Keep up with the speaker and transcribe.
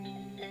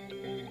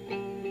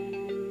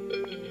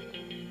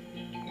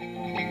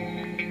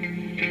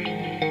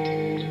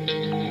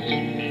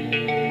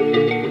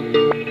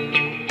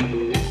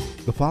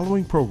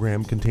following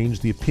program contains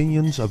the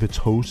opinions of its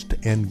host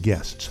and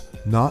guests,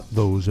 not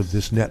those of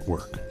this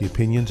network. The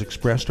opinions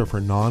expressed are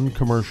for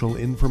non-commercial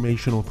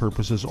informational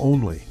purposes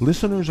only.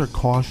 Listeners are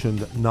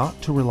cautioned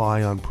not to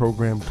rely on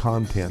program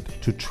content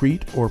to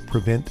treat or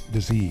prevent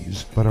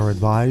disease, but are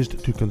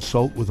advised to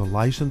consult with a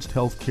licensed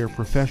healthcare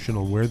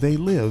professional where they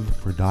live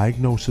for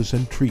diagnosis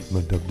and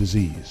treatment of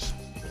disease.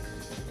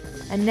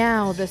 And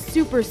now, the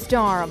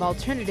superstar of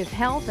alternative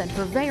health and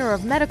purveyor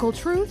of medical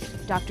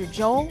truth, Dr.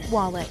 Joel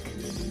Wallach.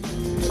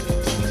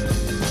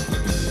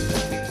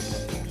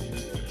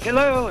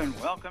 Hello, and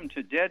welcome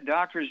to Dead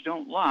Doctors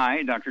Don't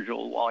Lie. Dr.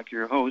 Joel Wallach,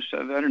 your host,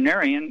 a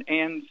veterinarian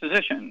and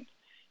physician.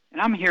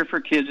 And I'm here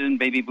for kids and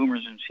baby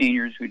boomers and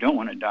seniors who don't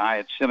want to die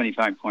at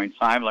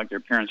 75.5 like their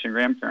parents and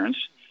grandparents.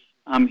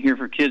 I'm here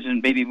for kids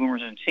and baby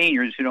boomers and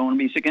seniors who don't want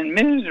to be sick and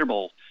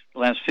miserable the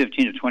last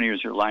 15 to 20 years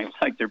of their life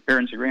like their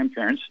parents and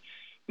grandparents.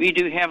 We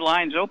do have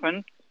lines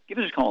open. Give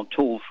us a call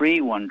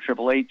toll-free,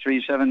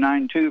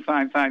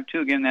 1-888-379-2552.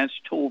 Again, that's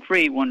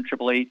toll-free,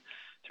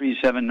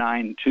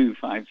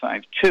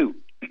 1-888-379-2552.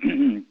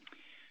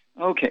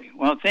 Okay,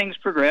 well, things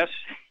progress.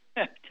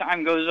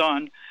 Time goes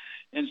on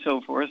and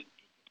so forth.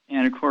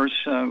 And, of course,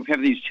 we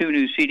have these two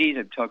new CDs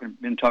I've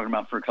been talking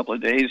about for a couple of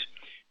days.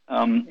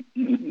 Let's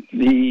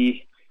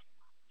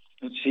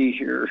see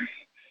here.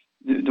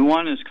 The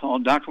one is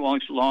called Dr.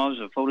 Wallach's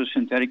Laws of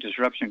Photosynthetic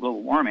Disruption and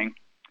Global Warming.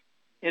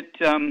 It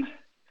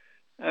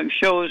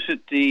shows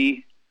that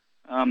the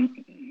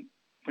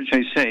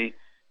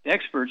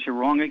experts are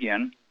wrong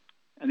again.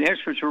 And the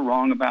experts are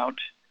wrong about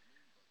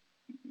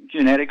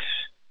genetics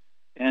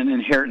and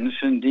inheritance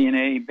and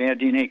DNA, bad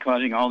DNA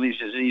causing all these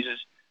diseases.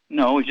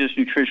 No, it's just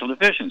nutritional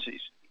deficiencies.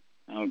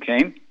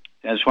 Okay?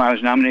 That's why I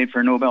was nominated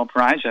for a Nobel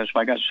Prize. That's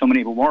why I got so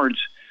many awards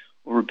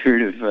over a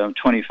period of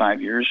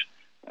 25 years,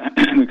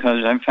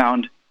 because I've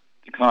found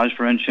the cause,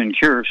 prevention, and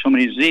cure of so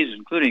many diseases,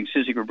 including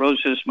cystic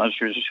fibrosis,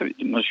 muscular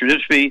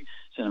dystrophy,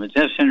 Sennett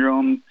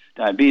syndrome,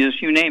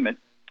 diabetes, you name it.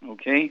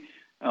 Okay?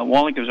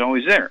 Wallach is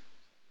always there.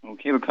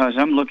 Okay, because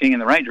I'm looking in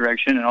the right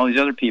direction, and all these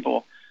other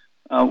people,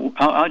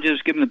 I'll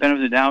just give them the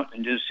benefit of the doubt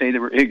and just say they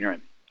were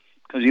ignorant.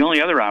 Because the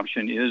only other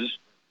option is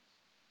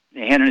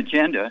they had an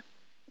agenda,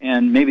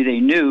 and maybe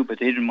they knew, but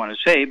they didn't want to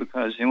say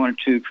because they wanted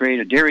to create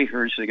a dairy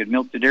herd so they could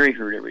milk the dairy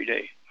herd every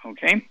day.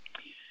 Okay?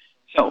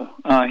 So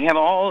I have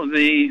all of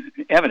the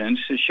evidence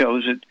that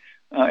shows that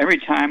every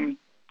time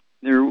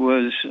there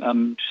was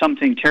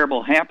something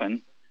terrible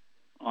happen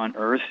on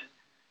Earth,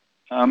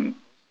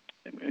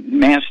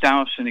 mass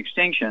deaths and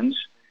extinctions,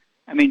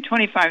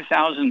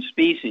 25,000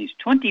 species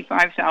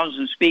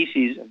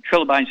of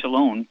trilobites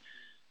alone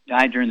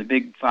died during the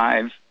Big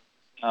Five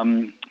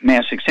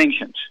mass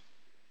extinctions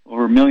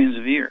over millions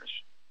of years.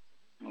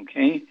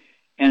 Okay?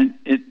 And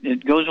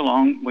it goes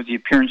along with the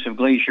appearance of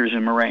glaciers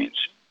and moraines.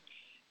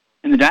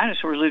 And the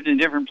dinosaurs lived in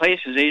different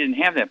places. They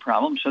didn't have that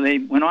problem, so they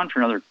went on for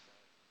another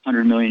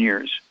 100 million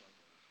years.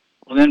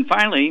 Well, then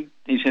finally,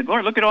 they said,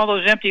 "Lord, look at all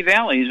those empty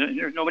valleys.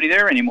 There's nobody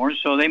there anymore."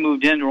 So they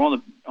moved into all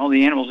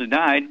the animals that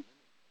died,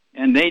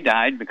 and they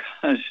died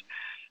because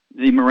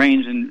the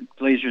moraines and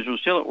glaciers were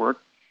still at work.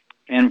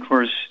 And, of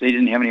course, they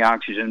didn't have any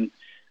oxygen.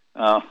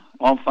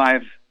 All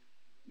five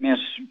mass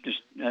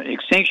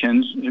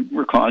extinctions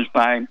were caused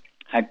by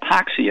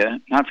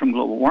hypoxia, not from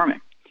global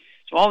warming.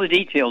 So all the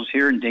details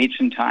here and dates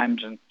and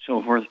times and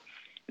so forth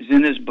is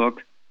in this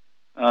book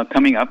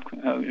coming up.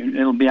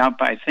 It'll be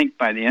out, I think,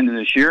 by the end of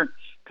this year, a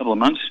couple of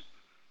months.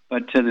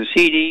 But the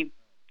CD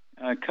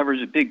covers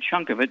a big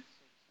chunk of it.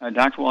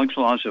 Dr. Wallach's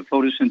Laws of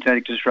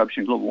Photosynthetic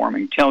Disruption and Global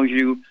Warming tells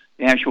you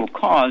the actual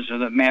cause of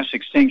the mass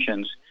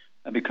extinctions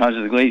because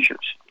of the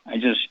glaciers. I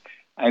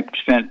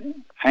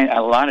spent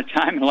a lot of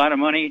time, a lot of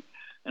money,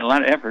 and a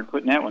lot of effort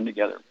putting that one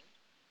together.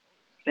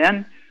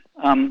 Then,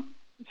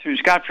 through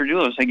Scott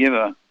Ferdulis, I give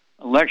a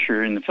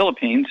lecture in the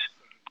Philippines,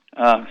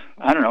 some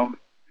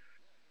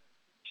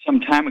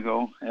time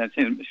ago, I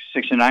think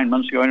 6 to 9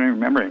 months ago, I don't even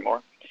remember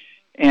anymore.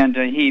 And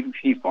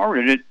he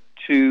forwarded it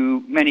to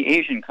many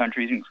Asian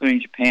countries,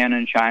 including Japan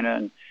and China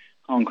and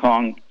Hong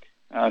Kong,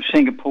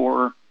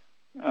 Singapore,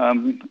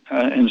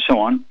 and so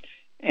on.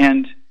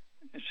 And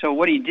so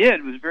what he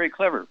did was very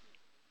clever.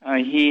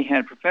 He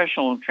had a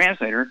professional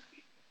translator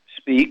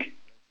speak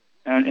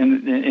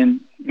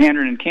in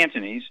Mandarin and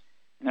Cantonese,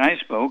 and I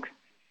spoke,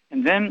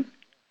 and then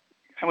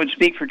I would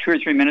speak for 2 or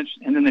 3 minutes,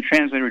 and then the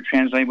translator would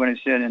translate what I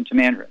said into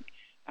Mandarin.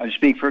 I would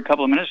speak for a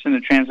couple of minutes, and the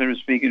translator would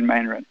speak in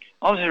Mandarin.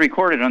 All this is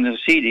recorded on this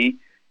CD,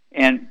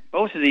 and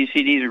both of these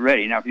CDs are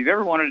ready. Now, if you've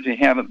ever wanted to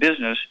have a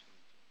business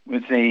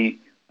with a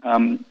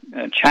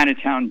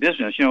Chinatown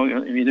business,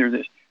 either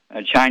the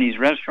Chinese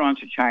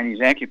restaurants or Chinese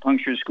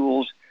acupuncture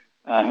schools,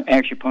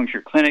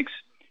 acupuncture clinics,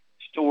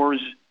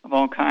 stores of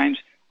all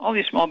kinds, all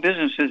these small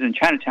businesses in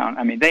Chinatown,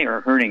 they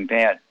are hurting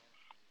bad,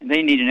 and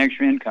they need an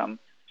extra income.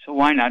 So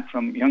why not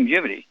from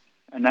Youngevity?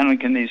 And not only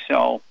can they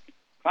sell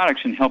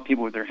products and help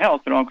people with their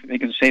health, but also they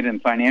can save them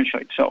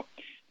financially. So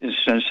this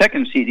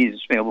second CD is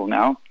available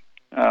now,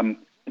 The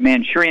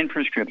Manchurian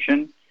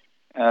Prescription.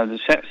 The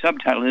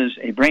subtitle is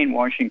A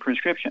Brainwashing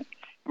Prescription.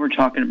 We're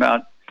talking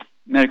about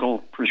medical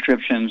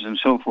prescriptions and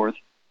so forth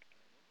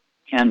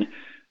And,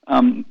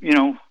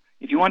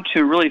 if you want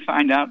to really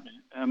find out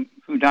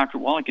who Dr.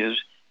 Wallach is,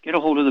 get a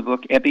hold of the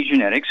book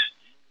Epigenetics,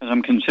 because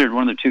I'm considered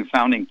one of the two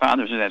founding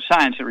fathers of that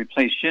science that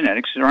replaced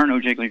genetics. There are no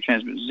genetically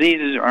transmitted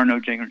diseases. There are no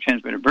genetically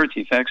transmitted birth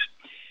defects.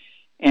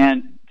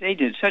 And they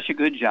did such a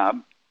good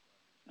job.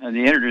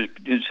 The editors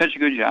did such a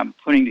good job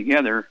putting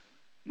together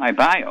my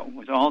bio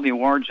with all the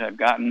awards I've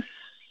gotten.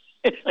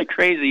 It's like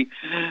crazy.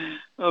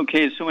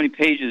 Okay, so many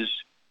pages,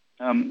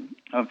 of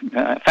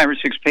 5 or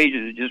 6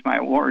 pages of just my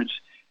awards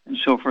and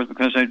so forth,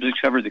 because I've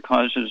discovered the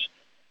causes.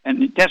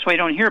 And that's why you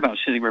don't hear about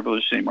cystic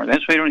fibrosis anymore.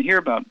 That's why you don't hear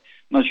about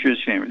muscular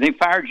dystrophy anymore. They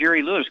fired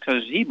Jerry Lewis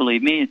because he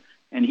believed me,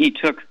 and he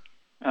took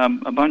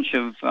a bunch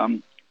of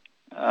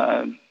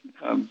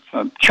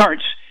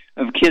charts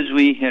of kids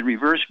we had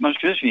reversed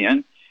muscular dystrophy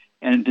in,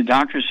 and the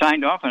doctors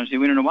signed off on it.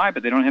 We don't know why,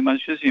 but they don't have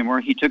muscular dystrophy anymore.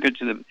 He took it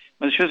to the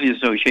Muscular Dystrophy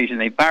Association.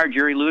 They fired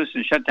Jerry Lewis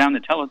and shut down the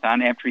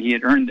telethon after he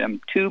had earned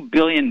them $2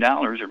 billion,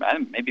 or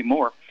maybe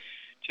more,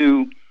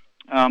 to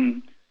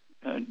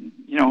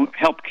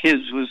help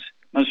kids with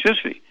muscular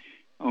dystrophy.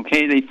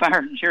 Okay, they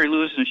fired Jerry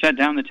Lewis and shut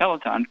down the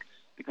telethon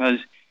because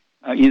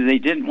either they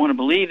didn't want to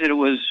believe that it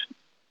was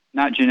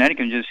not genetic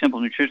and just simple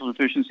nutritional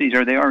deficiencies,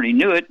 or they already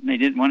knew it and they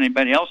didn't want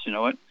anybody else to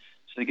know it,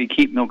 so they could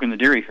keep milking the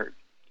dairy herd.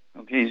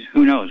 Okay,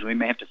 who knows? We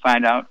may have to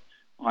find out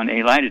on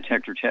a lie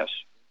detector test.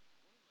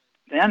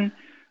 Then,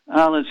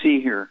 let's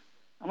see here.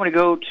 I'm going to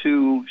go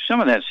to some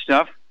of that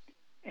stuff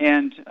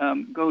and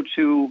go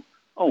to,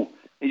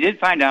 they did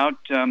find out,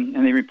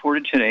 and they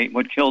reported today,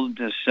 what killed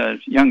this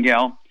young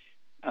gal,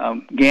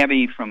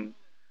 Gabby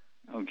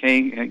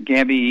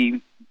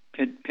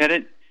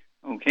Pettit,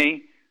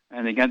 okay?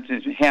 And they got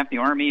half the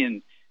army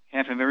and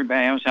half of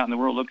everybody else out in the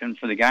world looking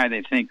for the guy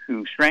they think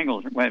who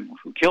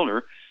killed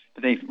her.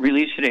 But they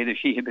released today that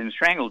she had been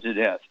strangled to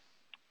death.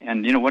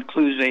 And, what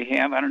clues they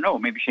have, I don't know.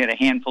 Maybe she had a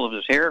handful of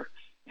his hair.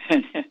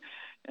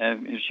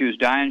 If she was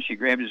dying, she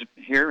grabbed his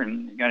hair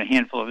and got a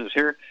handful of his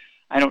hair.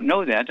 I don't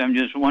know that. I'm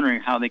just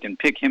wondering how they can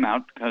pick him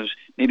out, because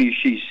maybe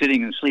she's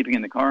sitting and sleeping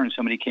in the car and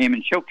somebody came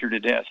and choked her to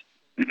death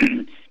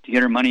to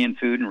get her money and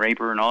food and rape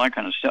her and all that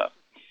kind of stuff.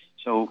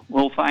 So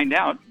we'll find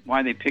out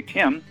why they picked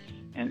him.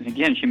 And,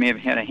 again, she may have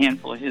had a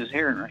handful of his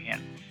hair in her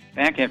hand.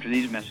 Back after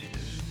these messages.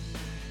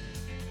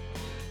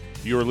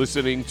 You're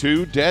listening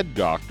to Dead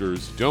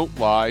Doctors Don't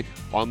Lie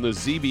on the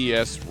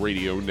ZBS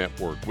Radio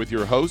Network with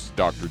your host,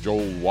 Dr.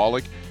 Joel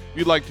Wallach. If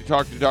you'd like to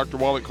talk to Dr.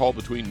 Wallach, call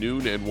between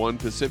noon and 1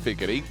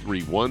 Pacific at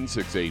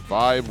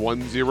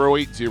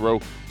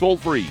 831-685-1080, toll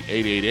free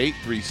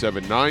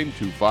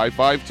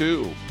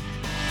 888-379-2552.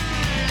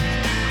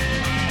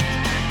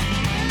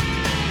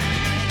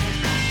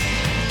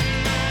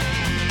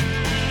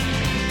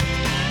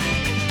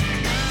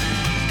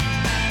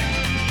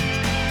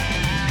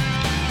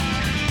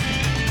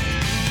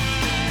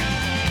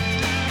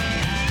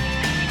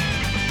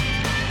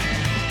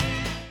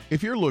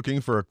 If you're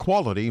looking for a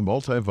quality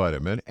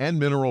multivitamin and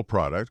mineral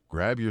product,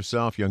 grab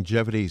yourself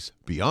Youngevity's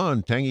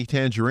Beyond Tangy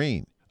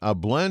Tangerine, a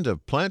blend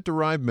of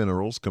plant-derived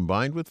minerals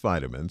combined with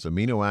vitamins,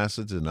 amino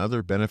acids, and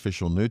other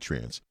beneficial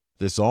nutrients.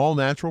 This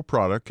all-natural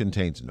product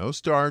contains no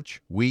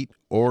starch, wheat,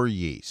 or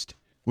yeast,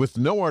 with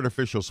no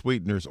artificial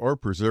sweeteners or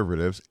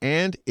preservatives,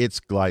 and it's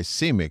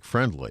glycemic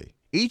friendly.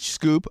 Each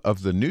scoop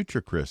of the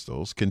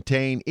NutriCrystals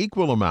contain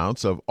equal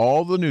amounts of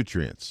all the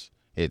nutrients.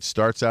 It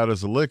starts out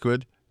as a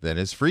liquid, then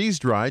is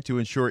freeze-dried to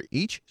ensure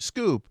each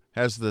scoop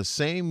has the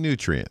same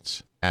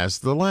nutrients as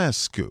the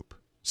last scoop.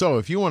 So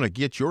if you want to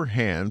get your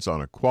hands on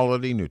a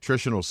quality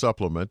nutritional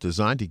supplement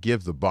designed to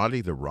give the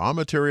body the raw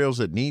materials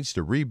it needs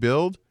to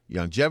rebuild,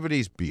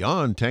 Youngevity's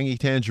Beyond Tangy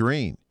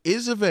Tangerine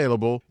is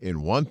available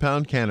in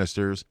 1-pound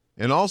canisters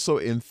and also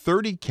in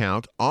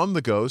 30-count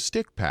on-the-go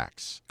stick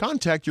packs.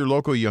 Contact your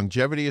local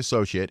Youngevity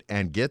associate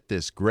and get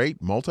this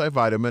great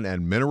multivitamin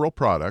and mineral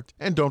product.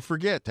 And don't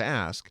forget to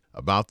ask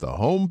about the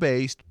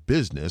home-based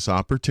business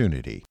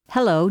opportunity.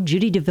 Hello,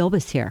 Judy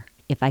DeVilbus here.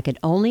 If I could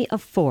only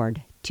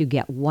afford to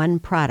get one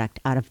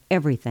product out of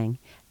everything,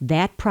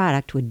 that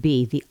product would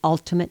be the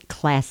Ultimate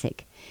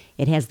Classic.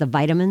 It has the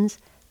vitamins,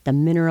 the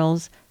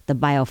minerals, the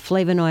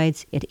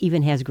bioflavonoids. It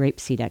even has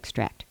grapeseed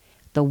extract.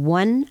 The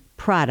one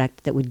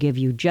product that would give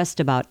you just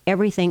about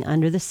everything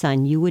under the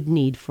sun you would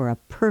need for a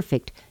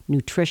perfect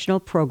nutritional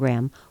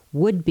program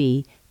would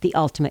be the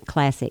Ultimate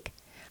Classic.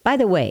 By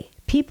the way,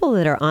 people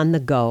that are on the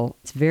go,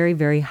 it's very,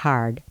 very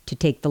hard to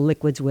take the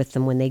liquids with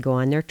them when they go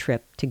on their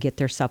trip to get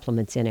their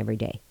supplements in every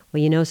day.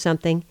 Well, you know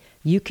something?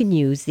 You can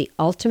use the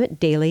Ultimate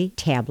Daily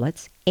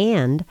tablets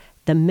and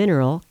the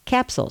mineral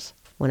capsules.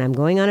 When I'm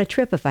going on a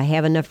trip, if I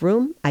have enough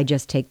room, I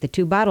just take the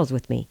 2 bottles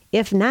with me.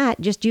 If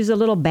not, just use a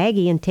little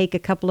baggie and take a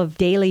couple of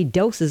daily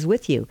doses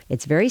with you.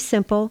 It's very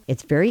simple.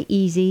 It's very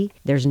easy.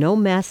 There's no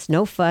mess,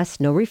 no fuss,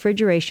 no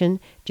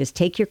refrigeration. Just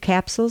take your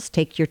capsules,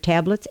 take your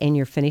tablets, and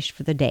you're finished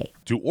for the day.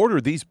 To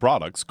order these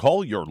products,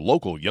 call your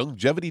local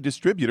Youngevity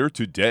distributor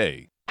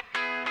today.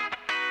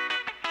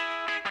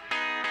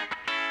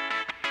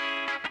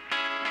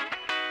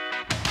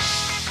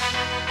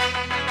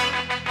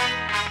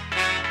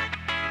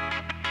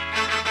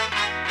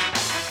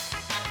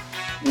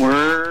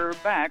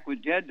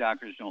 with Dead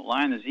Doctors Don't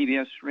Lie on the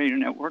ZBS Radio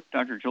Network.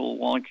 Dr. Joel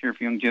Wallach here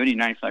for Youngevity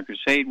 95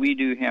 Crusade. We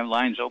do have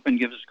lines open.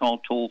 Give us a call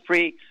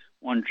toll-free,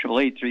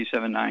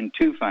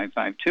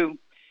 1-888-379-2552.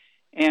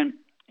 And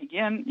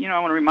again, I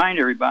want to remind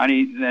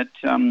everybody that,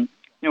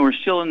 we're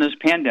still in this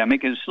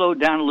pandemic. It's slowed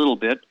down a little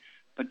bit,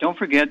 but don't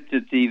forget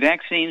that the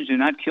vaccines do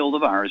not kill the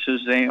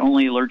viruses. They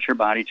only alert your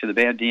body to the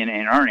bad DNA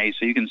and RNA,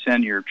 so you can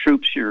send your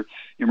troops, your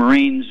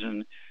Marines,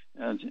 and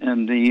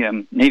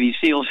the Navy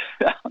SEALs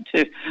out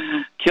to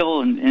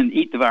kill and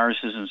eat the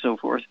viruses and so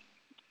forth.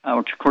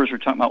 Of course, we're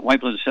talking about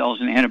white blood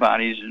cells and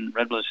antibodies and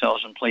red blood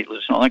cells and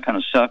platelets and all that kind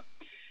of stuff.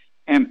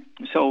 And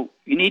so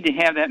you need to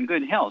have that in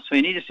good health. So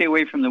you need to stay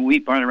away from the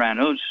wheat, barley, rye, and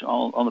oats,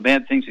 all the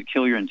bad things that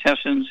kill your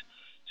intestines,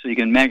 so you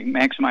can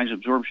maximize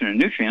absorption of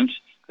nutrients,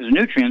 because the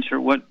nutrients are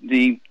what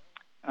the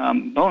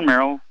bone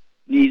marrow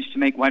needs to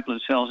make white blood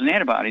cells and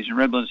antibodies and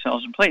red blood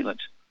cells and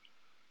platelets.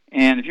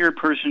 And if you're a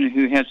person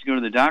who has to go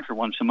to the doctor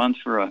once a month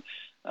for a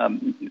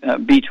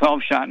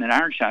B12 shot and an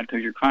iron shot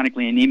because you're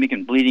chronically anemic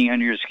and bleeding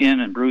under your skin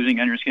and bruising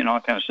under your skin, all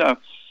that kind of stuff,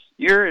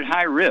 you're at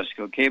high risk,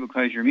 okay,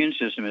 because your immune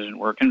system isn't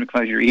working,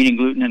 because you're eating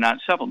gluten and not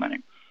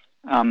supplementing.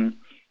 In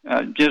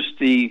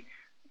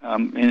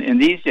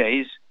these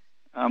days,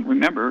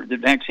 remember that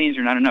vaccines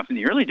are not enough. In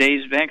the early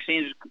days,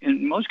 vaccines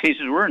in most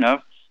cases were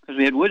enough because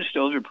we had wood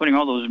stoves. We were putting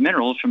all those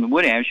minerals from the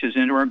wood ashes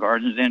into our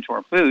gardens, into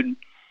our food,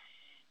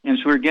 and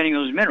so we're getting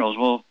those minerals.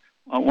 Well,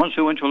 once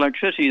we went to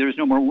electricity, there was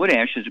no more wood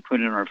ashes to put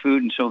in our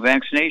food, and so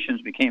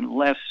vaccinations became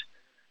less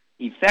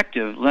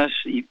effective, less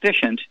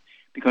efficient,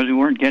 because we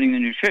weren't getting the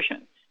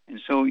nutrition.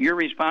 And so you're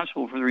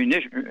responsible for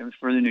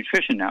the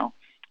nutrition now.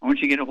 I want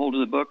you to get a hold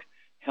of the book,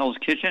 Hell's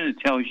Kitchen. It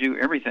tells you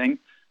everything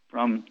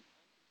from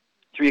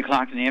 3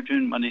 o'clock in the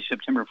afternoon, Monday,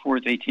 September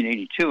 4th,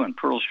 1882, on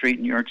Pearl Street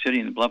in New York City,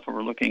 in the bluff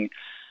overlooking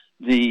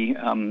the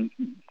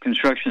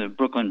construction of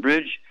Brooklyn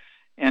Bridge.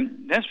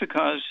 And that's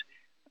because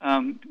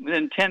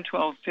within 10,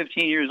 12,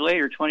 15 years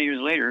later, 20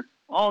 years later,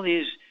 all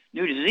these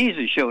new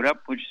diseases showed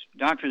up, which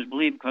doctors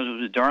believed, because it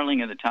was a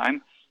darling at the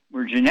time,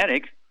 were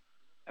genetic,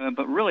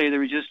 but really they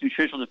were just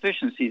nutritional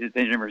deficiencies that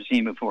they'd never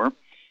seen before. And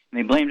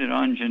they blamed it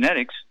on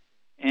genetics.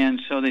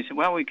 And so they said,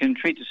 well, we can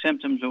treat the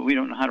symptoms, but we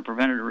don't know how to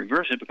prevent it or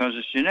reverse it because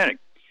it's genetic.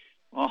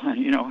 Well,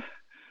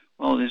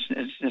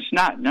 it's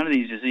not. None of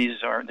these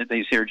diseases that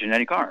they say are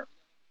genetic are.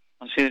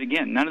 I'll say it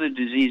again. None of the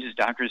diseases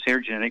doctors say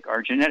are genetic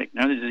are genetic.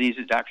 None of the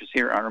diseases doctors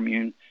say are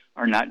autoimmune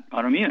are not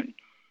autoimmune.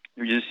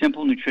 They're just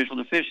simple nutritional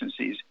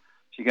deficiencies.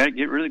 So you got to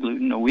get rid of the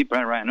gluten, no wheat,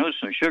 barley, rye, no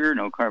sugar,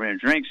 no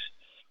carbonated drinks,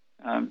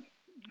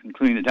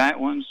 including the diet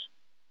ones,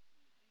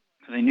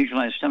 because they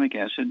neutralize stomach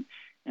acid.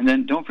 And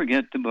then don't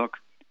forget the book,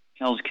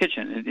 Hell's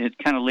Kitchen. It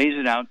kind of lays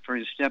it out for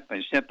you step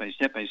by step by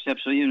step by step,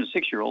 so even a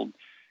 6-year-old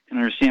can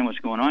understand what's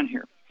going on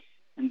here.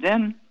 And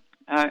then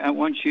I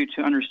want you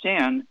to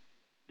understand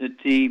that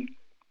the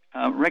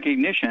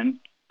recognition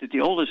that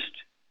the oldest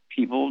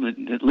people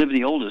that live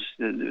the oldest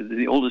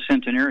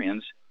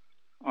centenarians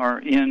are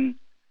in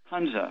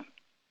Hunza,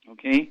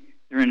 okay?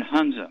 They're in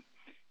Hunza.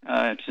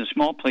 It's a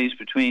small place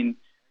between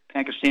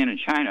Pakistan and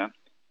China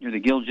near the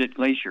Gilgit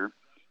Glacier.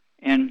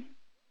 And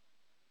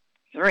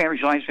their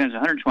average lifespan is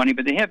 120,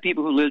 but they have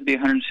people who live to be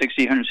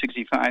 160,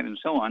 165, and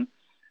so on.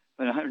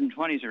 But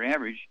 120 is their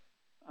average.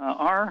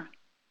 Our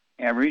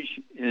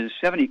average is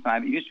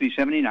 75. It used to be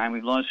 79.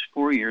 We've lost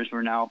 4 years.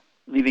 We're now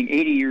leaving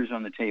 80 years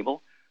on the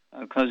table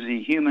because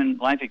the human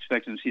life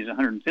expectancy is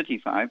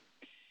 155.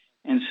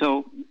 And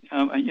so,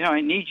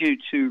 I need you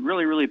to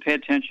really, really pay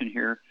attention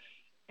here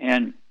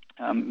and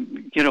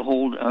get a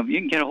hold of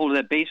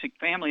that basic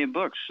family of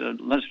books.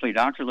 Let's Play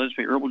Doctor, Let's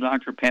Play Herbal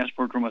Doctor,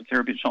 Passport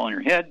Aromatherapy, It's All in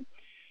Your Head.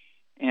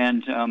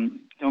 And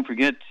don't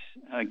forget,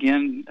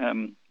 again,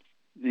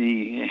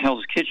 the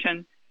Hell's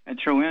Kitchen I'd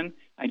throw in.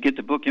 I'd get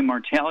the book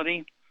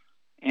Immortality.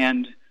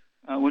 And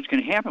what's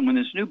going to happen when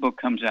this new book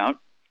comes out,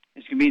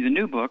 it's going to be the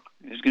new book.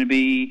 It's going to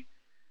be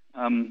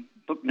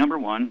book number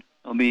 1.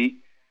 There'll be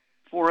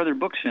 4 other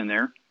books in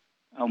there.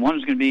 One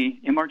is going to be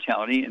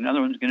Immortality.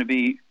 Another one's going to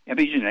be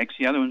Epigenetics.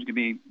 The other one's going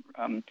to be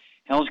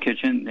Hell's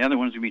Kitchen. The other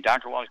one's going to be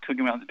Dr. Wallach's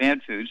Cooking Without the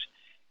Bad Foods.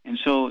 And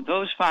so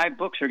those 5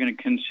 books are going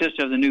to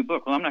consist of the new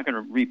book. Well, I'm not going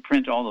to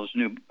reprint all those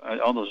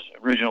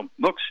original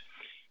books.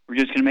 We're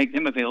just going to make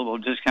them available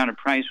at a discounted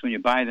price when you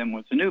buy them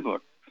with the new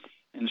book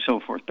and so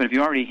forth. But if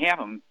you already have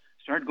them,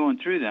 start going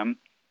through them,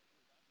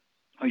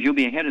 or you'll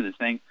be ahead of the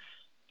thing.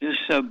 This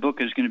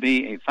book is going to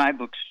be a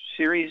 5-book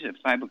series, a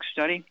 5-book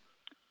study.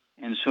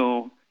 And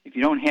so if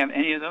you don't have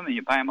any of them and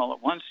you buy them all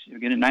at once, you'll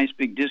get a nice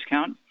big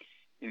discount.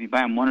 If you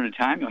buy them one at a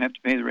time, you'll have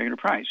to pay the regular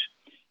price.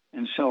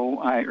 And so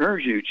I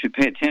urge you to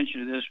pay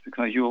attention to this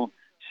because you'll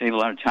save a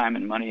lot of time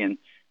and money and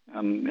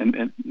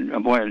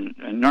avoid an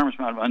enormous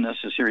amount of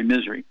unnecessary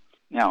misery.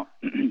 Now,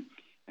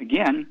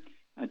 again,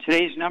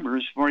 today's number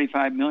is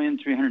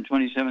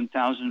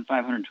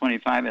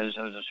 45,327,525 as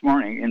of this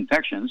morning,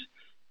 infections,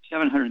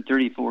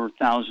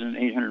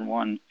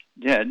 734,801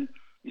 dead.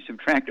 You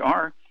subtract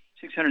our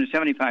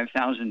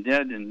 675,000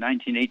 dead in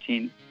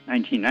 1918,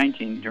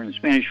 1919 during the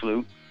Spanish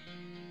flu.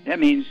 That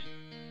means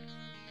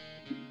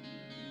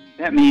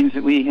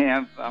that we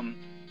have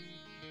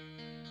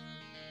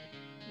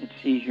let's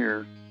see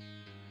here,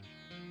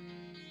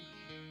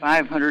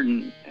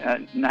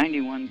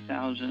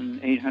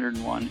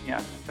 591,801. Yeah,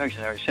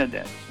 infections. I already said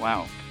that.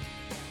 Wow.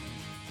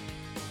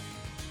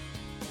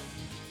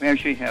 We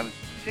actually have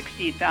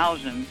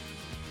 60,000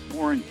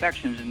 more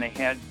infections than they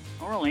had.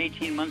 We're only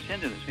 18 months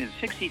into this. We had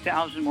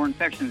 60,000 more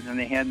infections than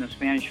they had in the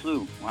Spanish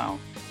flu. Wow.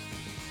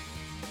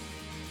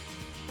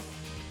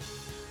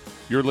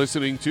 You're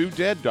listening to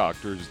Dead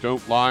Doctors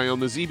Don't Lie on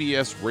the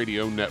ZBS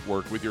Radio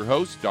Network with your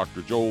host,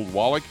 Dr. Joel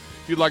Wallach.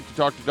 If you'd like to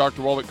talk to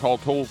Dr. Wallach, call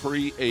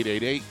toll-free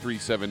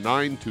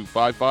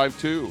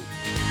 888-379-2552.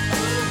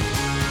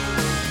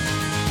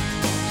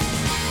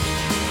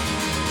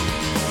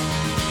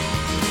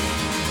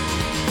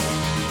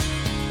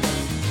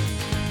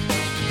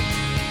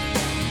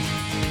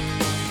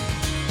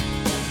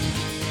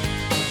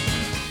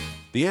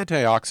 The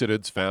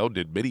antioxidants found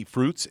in many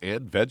fruits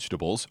and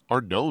vegetables are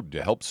known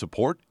to help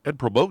support and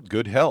promote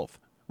good health.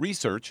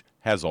 Research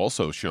has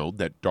also shown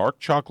that dark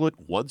chocolate,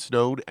 once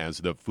known as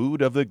the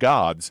food of the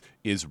gods,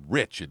 is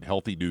rich in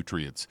healthy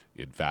nutrients.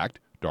 In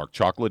fact, dark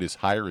chocolate is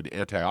higher in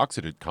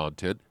antioxidant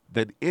content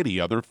than any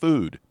other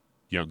food.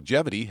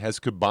 Youngevity has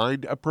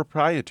combined a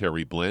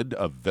proprietary blend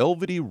of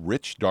velvety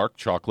rich dark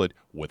chocolate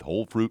with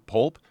whole fruit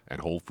pulp and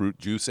whole fruit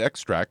juice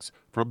extracts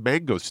from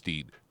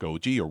mangosteen,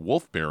 goji or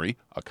wolfberry,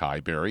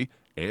 acai berry,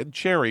 and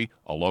cherry,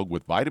 along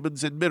with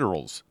vitamins and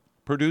minerals,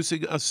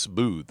 producing a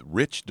smooth,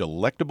 rich,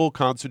 delectable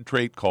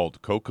concentrate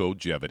called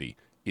Cocogevity.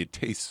 It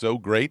tastes so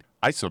great,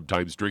 I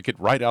sometimes drink it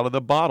right out of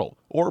the bottle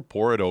or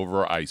pour it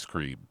over ice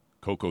cream.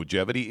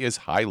 Cocogevity is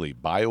highly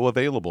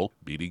bioavailable,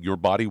 meaning your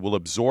body will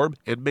absorb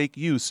and make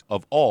use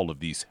of all of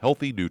these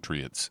healthy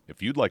nutrients.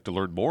 If you'd like to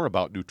learn more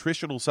about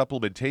nutritional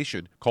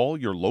supplementation, call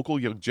your local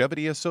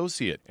Youngevity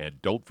associate,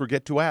 and don't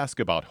forget to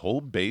ask about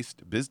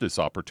home-based business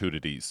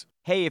opportunities.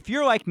 Hey, if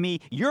you're like me,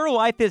 your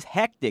life is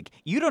hectic.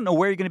 You don't know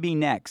where you're going to be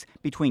next.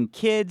 Between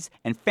kids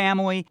and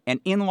family and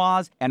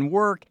in-laws and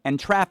work and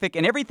traffic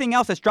and everything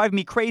else that's driving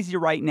me crazy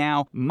right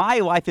now, my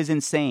life is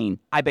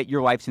insane. I bet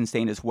your life's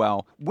insane as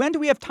well. When do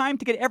we have time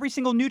to get every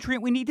single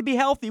nutrient we need to be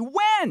healthy?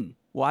 When?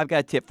 Well, I've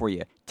got a tip for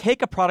you.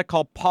 Take a product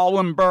called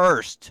Pollen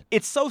Burst.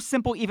 It's so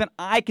simple, even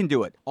I can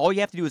do it. All you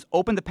have to do is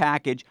open the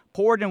package,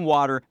 pour it in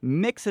water,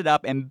 mix it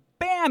up, and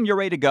bam, you're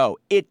ready to go.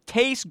 It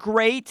tastes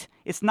great.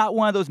 It's not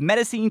one of those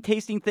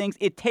medicine-tasting things.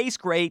 It tastes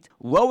great,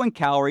 low in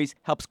calories,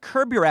 helps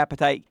curb your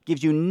appetite,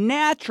 gives you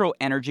natural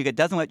energy that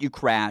doesn't let you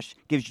crash,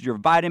 gives you your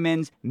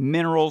vitamins,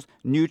 minerals,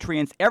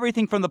 nutrients,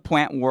 everything from the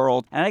plant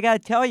world. And I got to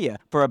tell you,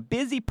 for a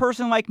busy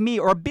person like me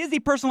or a busy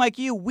person like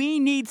you, we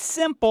need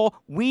simple,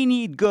 we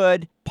need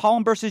good.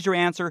 Pollen Burst is your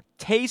answer.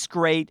 Tastes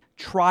great.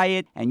 Try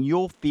it, and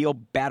you'll feel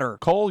better.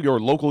 Call your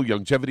local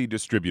Youngevity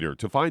distributor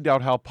to find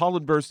out how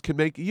Pollen Burst can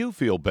make you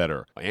feel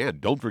better.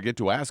 And don't forget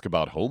to ask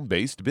about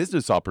home-based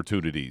business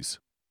opportunities.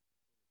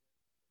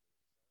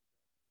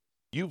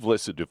 You've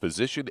listened to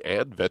physician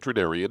and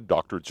veterinarian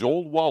Dr.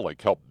 Joel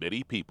Wallach help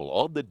many people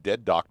on the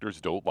Dead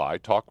Doctors Don't Lie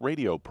talk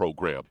radio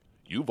program.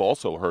 You've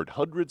also heard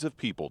hundreds of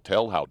people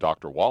tell how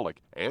Dr. Wallach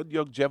and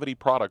Youngevity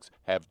products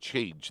have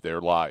changed their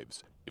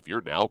lives. If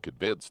you're now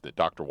convinced that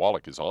Dr.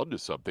 Wallach is onto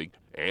something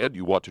and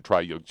you want to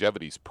try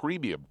Youngevity's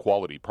premium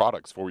quality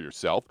products for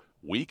yourself,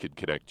 we can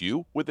connect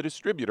you with a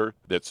distributor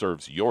that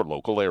serves your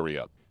local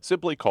area.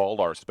 Simply call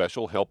our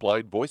special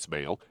helpline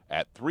voicemail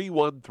at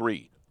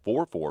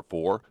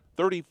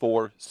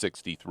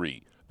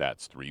 313-444-3463.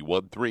 That's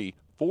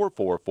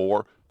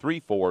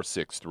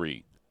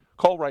 313-444-3463.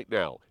 Call right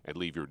now and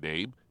leave your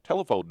name,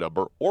 telephone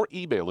number, or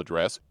email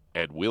address,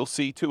 and we'll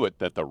see to it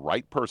that the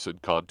right person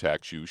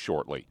contacts you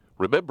shortly.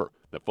 Remember,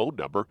 the phone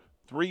number,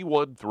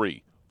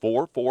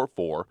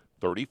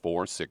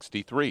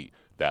 313-444-3463.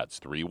 That's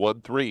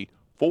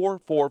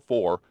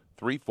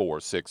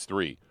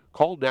 313-444-3463.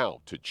 Call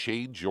now to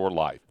change your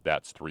life.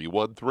 That's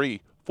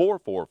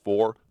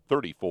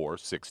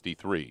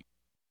 313-444-3463.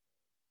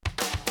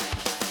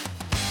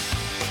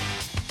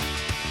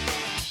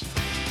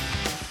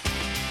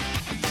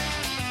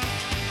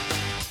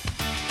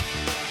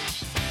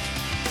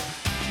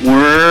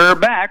 We're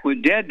back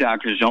with Dead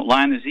Doctors Don't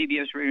Lie on the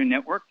ZBS Radio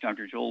Network.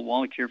 Dr. Joel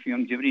Wallach here for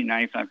Youngevity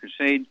 95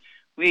 Crusade.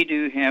 We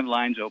do have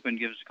lines open.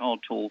 Give us a call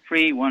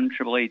toll-free,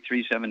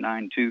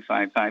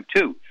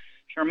 1-888-379-2552.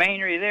 Charmaine,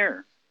 are you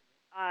there?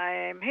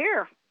 I'm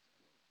here.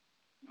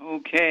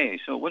 Okay,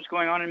 so what's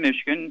going on in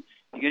Michigan?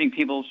 You're getting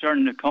people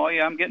starting to call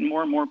you. I'm getting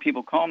more and more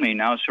people call me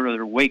now. Sort of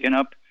they're waking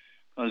up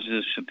because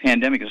this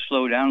pandemic has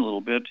slowed down a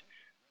little bit.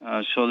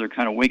 So they're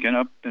kind of waking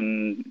up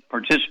and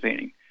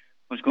participating.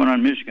 What's going on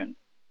in Michigan?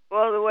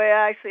 Well, the way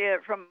I see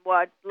it from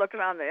looking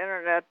on the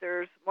internet,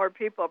 there's more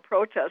people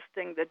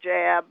protesting the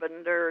jab,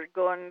 and they're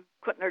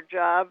quitting their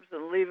jobs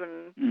and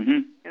leaving,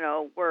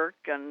 work.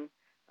 And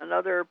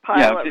another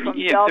pilot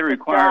from Delta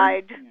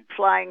died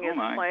flying his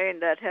plane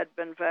that had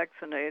been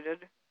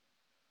vaccinated.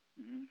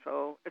 Mm-hmm.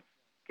 So it's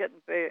getting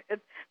big.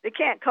 They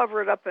can't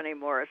cover it up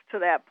anymore. It's to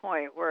that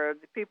point where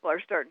the people are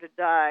starting to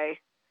die,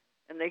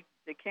 and they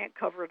can't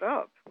cover it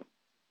up.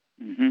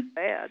 Mm-hmm.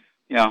 Bad.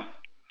 Yeah.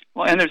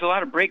 Well, and there's a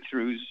lot of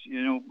breakthroughs,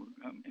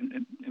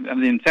 of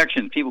the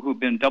infections. People who've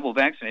been double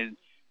vaccinated,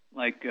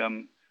 like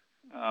the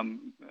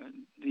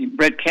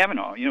Brett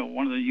Kavanaugh,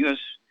 one of the U.S.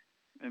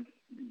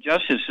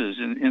 justices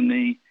in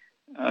the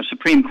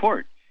Supreme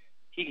Court.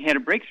 He had a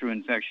breakthrough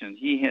infection.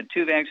 He had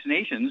 2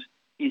 vaccinations.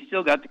 He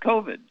still got the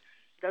COVID.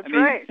 That's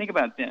right. Think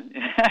about that.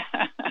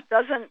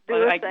 Doesn't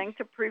do a thing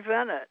to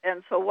prevent it.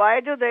 And so why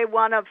do they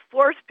want to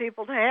force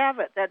people to have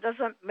it? That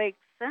doesn't make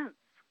sense.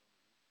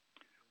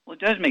 Well, it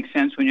does make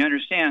sense when you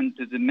understand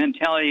that the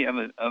mentality of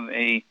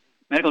a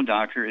medical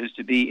doctor is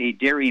to be a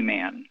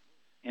dairyman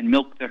and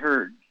milk the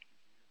herd.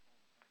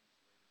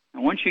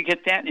 And once you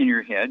get that in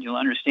your head, you'll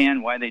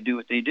understand why they do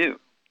what they do.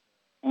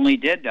 Only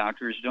dead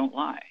doctors don't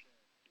lie.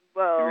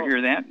 Well, you ever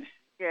hear that?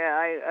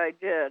 Yeah, I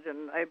did,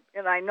 and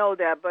I know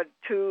that. But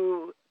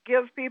to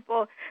give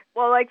people,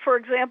 like for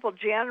example,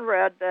 Jan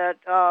read that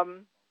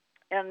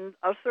in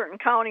a certain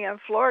county in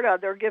Florida,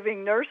 they're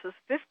giving nurses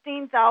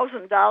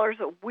 $15,000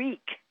 a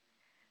week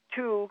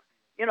to,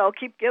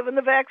 keep giving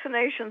the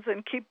vaccinations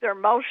and keep their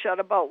mouth shut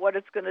about what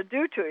it's going to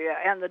do to you.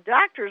 And the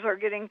doctors are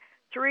getting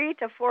 $300,000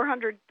 to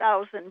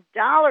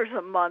 $400,000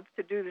 a month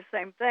to do the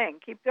same thing.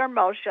 Keep their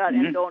mouth shut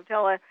and don't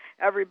tell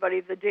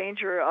everybody the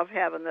danger of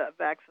having the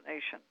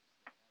vaccination.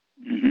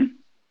 Mm-hmm.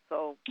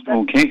 So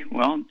okay,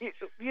 well,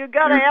 you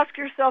got to ask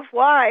yourself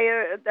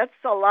why. That's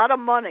a lot of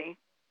money.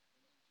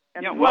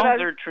 And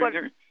they're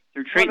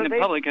treating the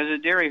public as a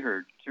dairy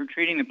herd. They're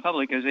treating the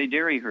public as a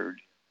dairy herd.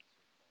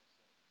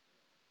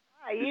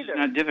 This is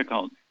not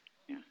difficult.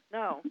 Yeah.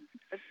 No,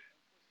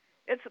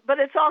 but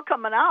it's all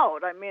coming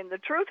out. I mean, the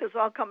truth is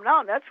all coming out.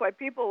 And that's why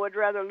people would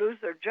rather lose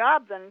their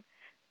job than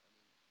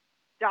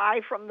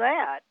die from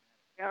that.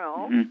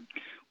 Mm-hmm.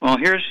 Well,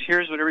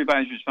 here's what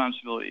everybody's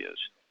responsibility is.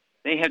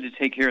 They have to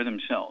take care of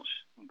themselves.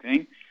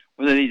 Okay,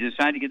 whether they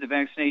decide to get the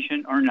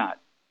vaccination or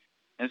not.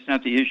 That's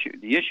not the issue.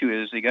 The issue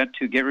is they got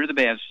to get rid of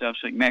the bad stuff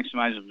so they can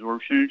maximize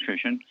absorption and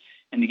nutrition.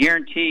 And to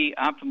guarantee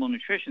optimal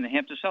nutrition, they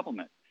have to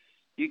supplement.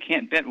 You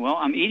can't bet,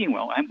 I'm eating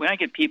well. When I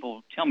get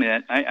people tell me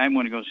that, I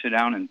want to go sit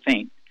down and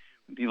faint.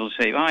 When people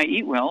say, I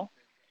eat well,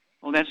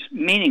 that's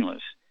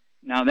meaningless.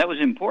 Now, that was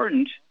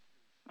important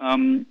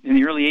in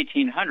the early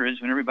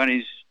 1800s when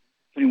everybody's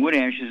putting wood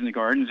ashes in the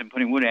gardens and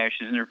putting wood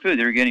ashes in their food.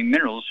 They were getting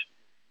minerals.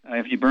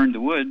 If you burned the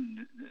wood,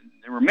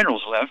 there were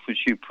minerals left,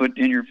 which you put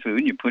in your food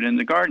and you put in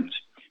the gardens.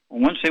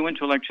 Well, once they went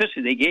to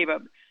electricity, they gave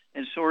up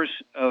a source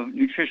of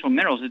nutritional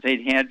minerals that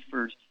they'd had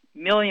for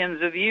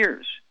millions of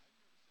years.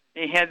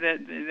 They had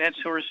that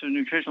source of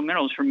nutritional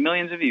minerals for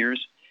millions of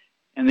years,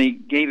 and they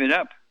gave it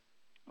up,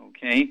 when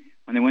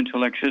they went to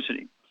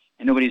electricity.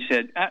 And nobody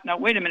said, now,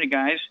 wait a minute,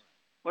 guys,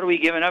 what are we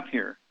giving up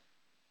here?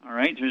 All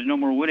right, there's no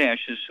more wood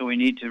ashes, so we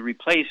need to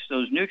replace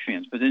those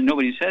nutrients. But then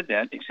nobody said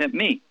that except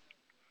me.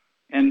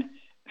 And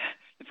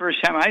the first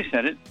time I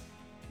said it,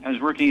 I was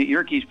working at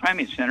Yerkes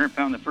Primate Center,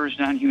 found the first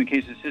non-human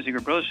case of cystic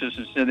fibrosis,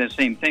 and said that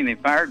same thing. They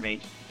fired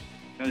me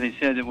because they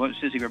said that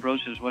cystic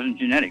fibrosis wasn't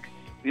genetic.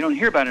 We don't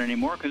hear about it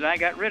anymore because I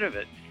got rid of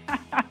it.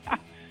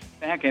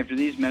 Back after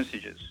these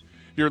messages.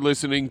 You're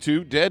listening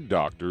to Dead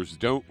Doctors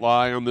Don't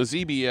Lie on the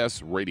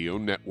ZBS Radio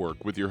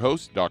Network with your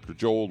host, Dr.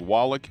 Joel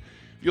Wallach.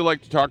 If you'd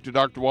like to talk to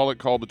Dr. Wallach,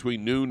 call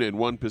between noon and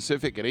 1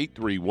 Pacific at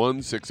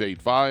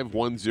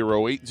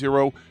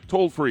 831-685-1080,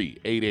 toll free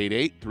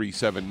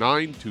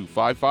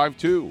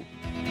 888-379-2552.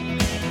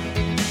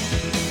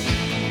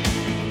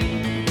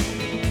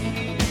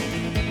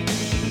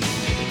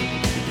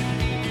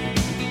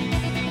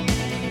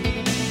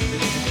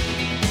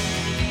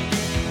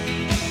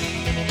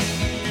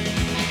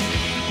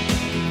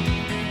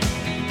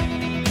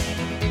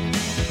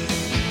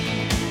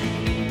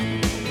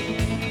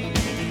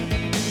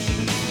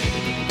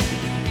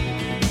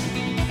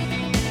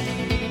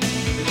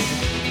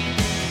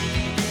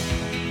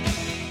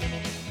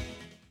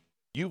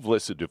 You've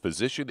listened to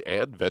physician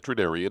and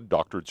veterinarian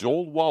Dr.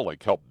 Joel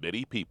Wallach help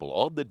many people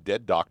on the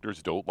Dead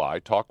Doctors Don't Lie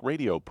talk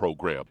radio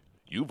program.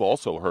 You've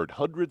also heard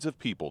hundreds of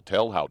people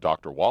tell how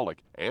Dr. Wallach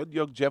and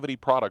Youngevity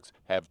products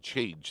have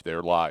changed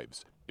their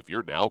lives. If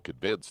you're now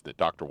convinced that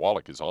Dr.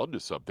 Wallach is onto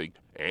something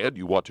and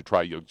you want to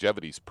try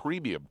Youngevity's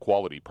premium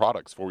quality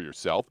products for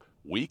yourself,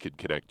 we can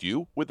connect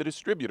you with a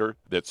distributor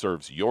that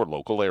serves your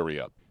local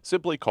area.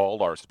 Simply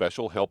call our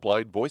special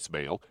helpline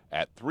voicemail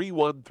at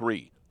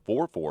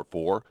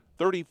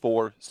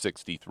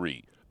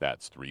 313-444-3463.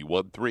 That's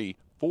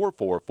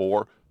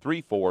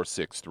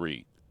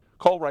 313-444-3463.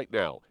 Call right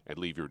now and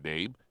leave your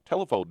name,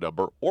 telephone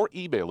number, or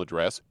email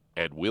address,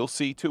 and we'll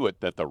see to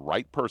it that the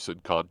right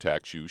person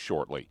contacts you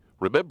shortly.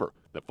 Remember,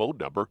 the phone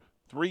number,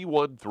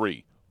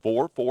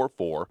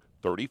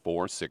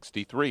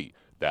 313-444-3463.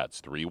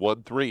 That's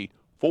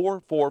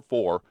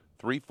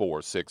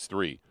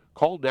 313-444-3463.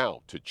 Call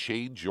now to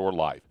change your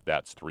life.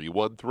 That's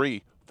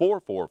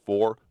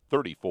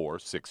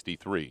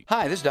 313-444-3463.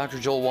 Hi, this is Dr.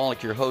 Joel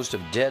Wallach, your host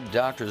of Dead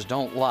Doctors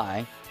Don't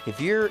Lie.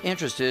 If you're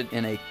interested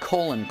in a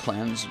colon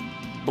cleanse,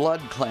 blood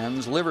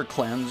cleanse, liver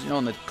cleanse,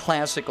 in the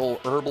classical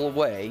herbal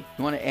way,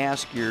 you want to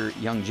ask your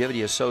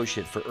Youngevity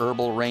associate for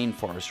Herbal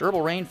Rainforest.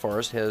 Herbal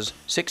Rainforest has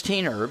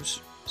 16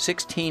 herbs,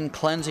 16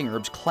 cleansing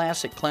herbs,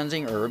 classic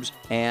cleansing herbs,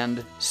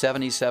 and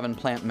 77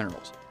 plant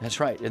minerals. That's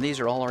right, and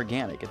these are all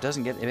organic. It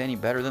doesn't get any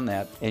better than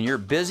that. In your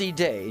busy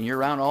day, and you're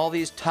around all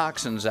these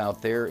toxins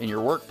out there in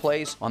your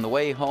workplace, on the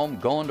way home,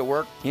 going to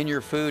work, in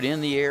your food,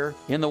 in the air,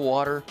 in the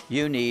water,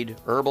 you need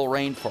Herbal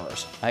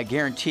Rainforest. I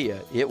guarantee you,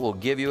 it will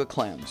give you a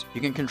cleanse.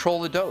 You can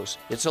control the dose.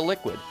 It's a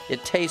liquid.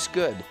 It tastes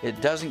good. It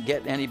doesn't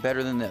get any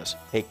better than this.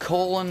 A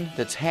colon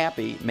that's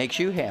happy makes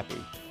you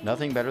happy.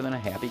 Nothing better than a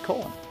happy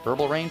colon.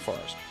 Herbal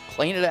Rainforest.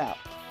 Clean it out.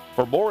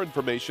 For more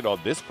information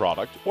on this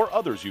product or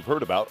others you've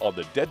heard about on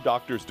the Dead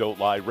Doctors Don't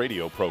Lie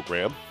radio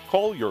program,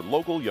 call your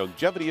local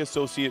Youngevity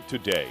associate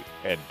today.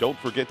 And don't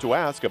forget to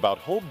ask about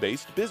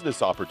home-based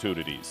business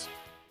opportunities.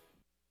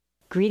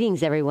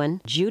 Greetings, everyone.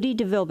 Judy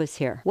DeVilbus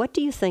here. What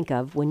do you think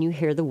of when you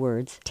hear the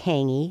words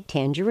tangy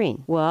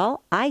tangerine?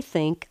 Well, I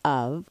think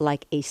of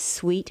like a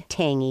sweet,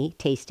 tangy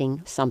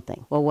tasting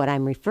something. Well, what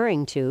I'm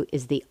referring to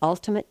is the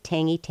Ultimate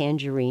Tangy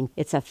Tangerine.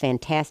 It's a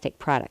fantastic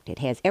product. It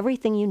has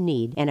everything you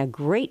need, and a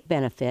great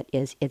benefit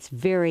is it's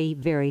very,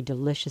 very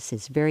delicious.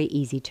 It's very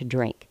easy to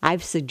drink.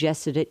 I've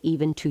suggested it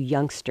even to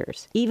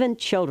youngsters. Even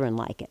children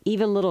like it.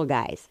 Even little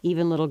guys.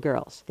 Even little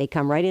girls. They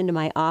come right into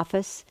my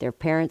office. Their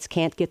parents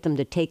can't get them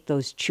to take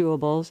those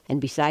chewables, and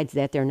besides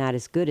that, they're not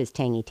as good as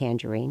Tangy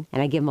Tangerine.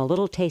 And I give them a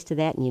little taste of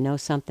that, and you know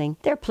something?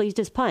 They're pleased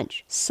as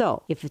punch.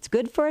 So, if it's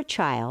good for a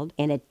child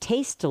and it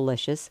tastes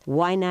delicious,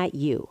 why not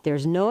you?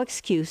 There's no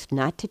excuse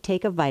not to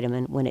take a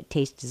vitamin when it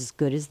tastes as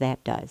good as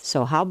that does.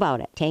 So how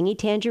about it? Tangy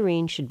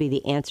Tangerine should be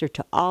the answer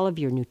to all of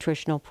your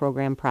nutritional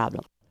program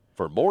problems.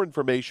 For more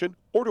information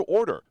or to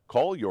order,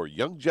 call your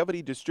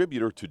Youngevity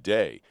distributor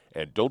today.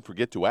 And don't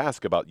forget to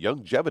ask about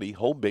Youngevity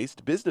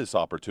home-based business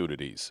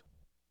opportunities.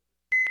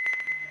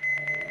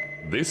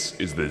 This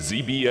is the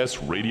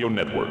ZBS Radio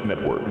Network.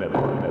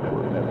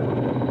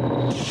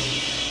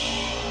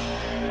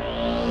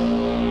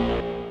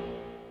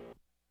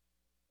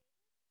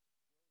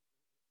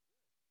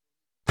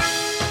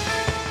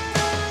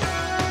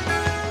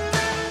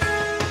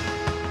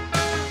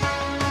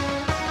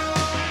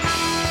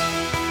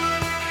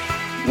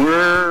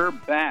 We're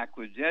back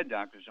with Dead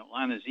Doctors Don't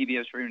Lie on the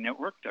ZBS Radio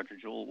Network. Dr.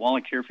 Joel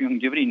Wallach here for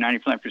Youngevity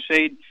 95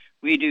 Crusade.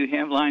 We do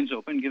have lines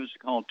open. Give us a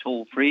call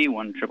toll-free,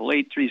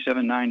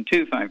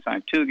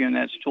 1-888-379-2552. Again,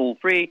 that's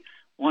toll-free,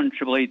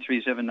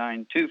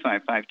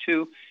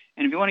 1-888-379-2552.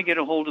 And if you want to get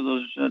a hold of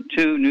those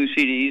two new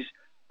CDs,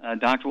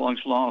 Dr.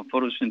 Wallach's Law of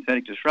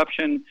Photosynthetic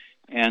Disruption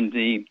and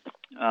the,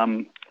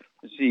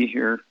 let's see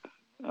here,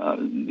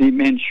 the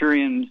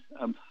Manchurian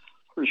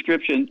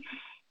prescription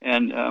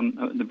and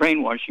the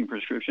brainwashing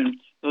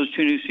prescription, those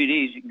two new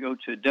CDs, you can go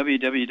to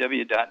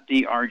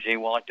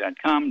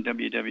www.drjwallach.com,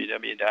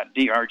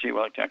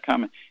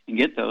 www.drjwallach.com, and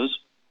get those.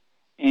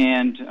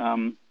 And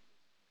I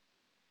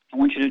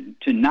want you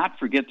to not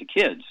forget the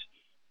kids,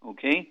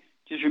 okay?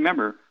 Just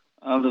remember,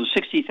 of those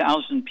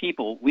 60,000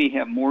 people, we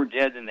have more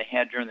dead than they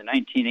had during the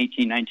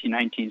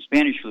 1918-1919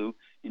 Spanish flu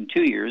in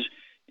 2 years.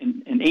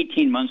 In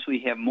 18 months, we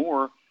have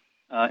more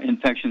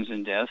infections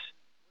and deaths,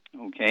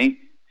 okay?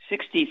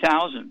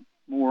 60,000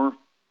 more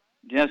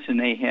deaths than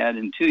they had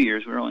in 2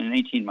 years. We're only in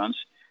 18 months.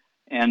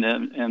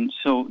 And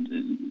so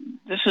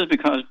this is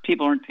because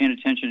people aren't paying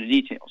attention to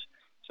details.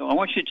 So I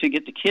want you to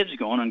get the kids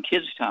going on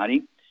Kids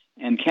Toddy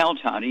and Cal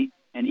Toddy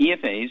and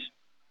EFAs.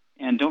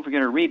 And don't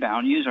forget our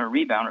Rebound. Use our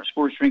Rebound, our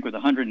sports drink with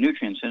 100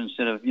 nutrients in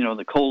instead of,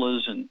 the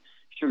colas and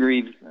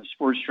sugary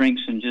sports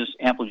drinks and just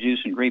apple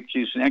juice and grape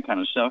juice and that kind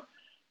of stuff.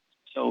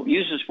 So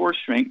use the sports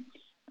drink.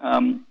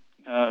 And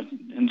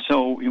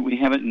so we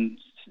have it in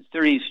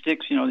 30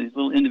 sticks, these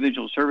little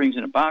individual servings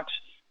in a box.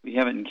 We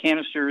have it in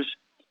canisters.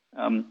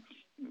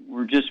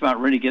 We're just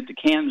about ready to get the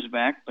cans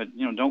back, but,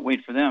 don't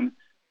wait for them.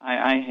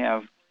 I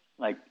have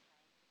like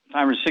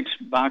 5 or 6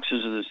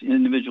 boxes of this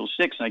individual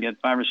sticks, and I get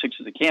 5 or 6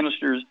 of the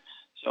canisters.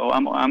 So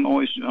I'm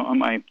always on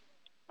my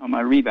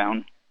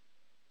Rebound.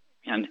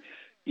 And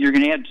you're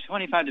going to add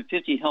 25 to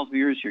 50 healthy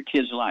years to your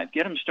kids' life.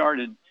 Get them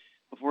started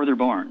before they're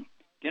born.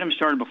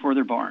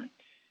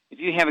 If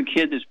you have a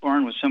kid that's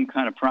born with some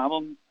kind of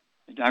problem,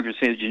 the doctors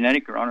say it's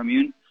genetic or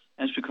autoimmune,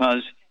 that's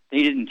because they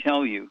didn't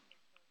tell you.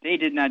 They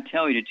did not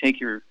tell you to take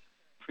your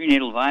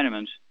prenatal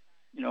vitamins,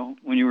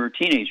 when you were a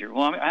teenager.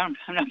 Well, I'm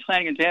not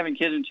planning on having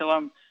kids until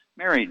I'm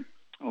married.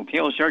 Okay,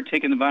 I'll start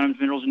taking the vitamins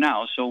and minerals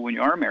now. So when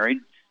you are married,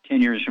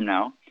 10 years from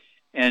now,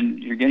 and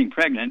you're getting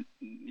pregnant,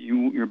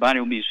 your body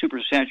will be super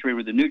saturated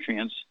with the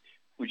nutrients,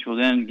 which will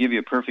then give you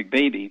a perfect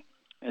baby,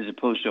 as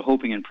opposed to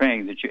hoping and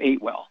praying that you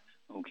ate well.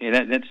 Okay,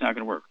 that's not going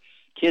to work.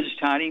 Kids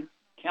Toddy,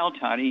 Cal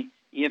Toddy,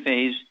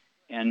 EFAs,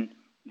 and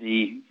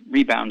the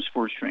Rebound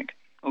sports drink.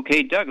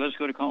 Okay, Doug, let's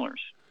go to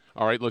callers.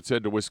 All right, let's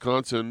head to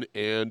Wisconsin.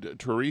 And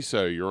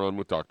Teresa, you're on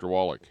with Dr.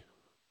 Wallach.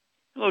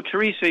 Hello,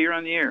 Teresa, you're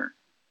on the air.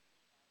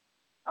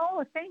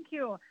 Oh, thank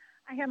you.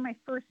 I have my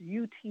first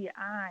UTI.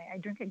 I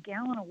drink a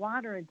gallon of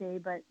water a day,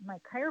 but my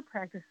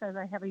chiropractor says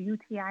I have a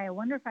UTI. I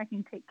wonder if I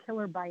can take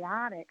Killer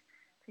Biotic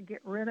to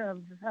get rid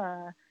of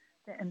the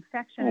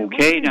infection.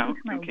 Okay,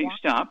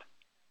 stop.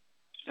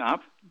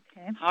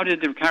 Okay. How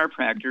did the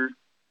chiropractor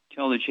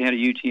tell that you had a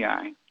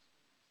UTI?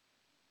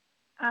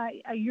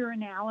 A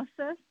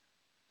urinalysis.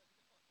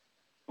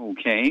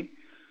 Okay.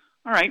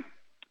 All right.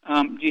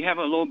 Do you have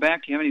a low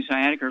back? Do you have any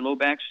sciatic or low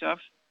back stuff?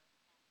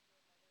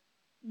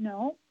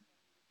 No.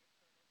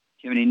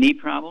 Do you have any knee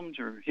problems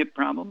or hip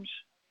problems?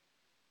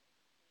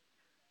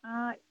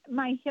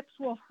 My hips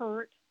will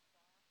hurt,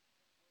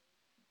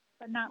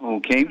 but not all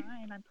the time.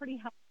 I'm pretty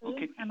healthy.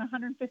 Okay. I'm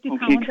 150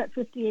 pounds at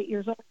 58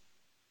 years old.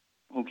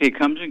 Okay,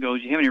 comes and goes.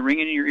 Do you have any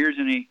ringing in your ears?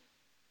 Any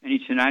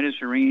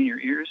tinnitus or ringing in your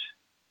ears?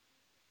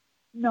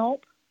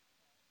 Nope.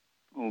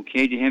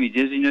 Okay. Do you have any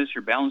dizziness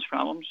or balance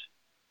problems?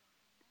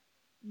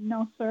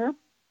 No, sir.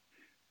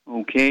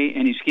 Okay.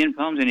 Any skin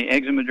problems? Any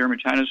eczema,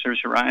 dermatitis, or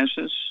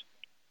psoriasis?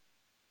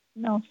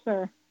 No,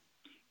 sir.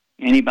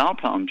 Any bowel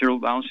problems?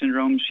 Irritable bowel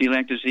syndrome,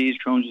 celiac disease,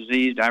 Crohn's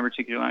disease,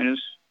 diverticulitis?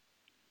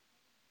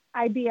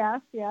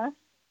 IBS, yes.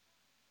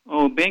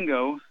 Oh,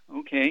 bingo.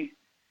 Okay.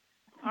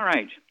 All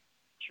right.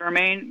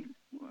 Charmaine,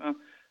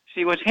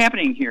 see what's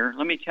happening here.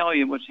 Let me tell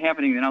you what's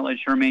happening, then I'll let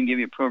Charmaine give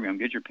you a program.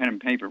 Get your pen and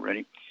paper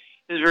ready.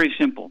 This is very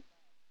simple.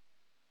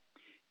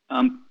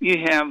 You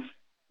have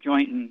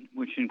joint,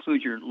 which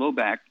includes your low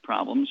back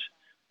problems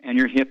and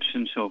your hips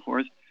and so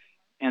forth,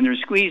 and they're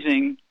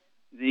squeezing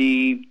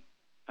the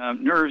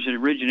nerves that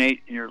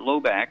originate in your low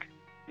back,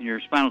 in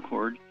your spinal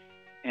cord,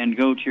 and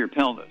go to your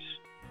pelvis.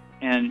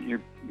 And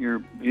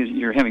you're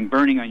having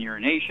burning on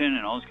urination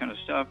and all this kind of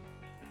stuff.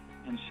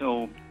 And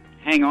so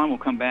hang on, we'll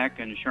come back,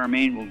 and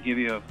Charmaine will give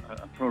you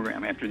a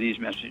program after these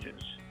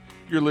messages.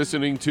 You're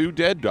listening to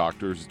Dead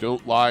Doctors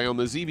Don't Lie on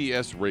the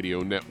ZBS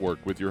Radio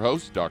Network with your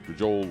host, Dr.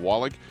 Joel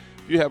Wallach.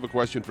 If you have a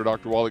question for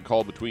Dr. Wallach,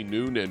 call between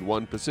noon and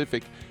 1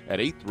 Pacific at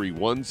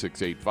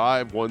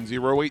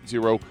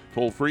 831-685-1080,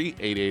 toll free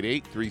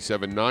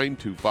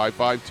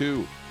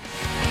 888-379-2552.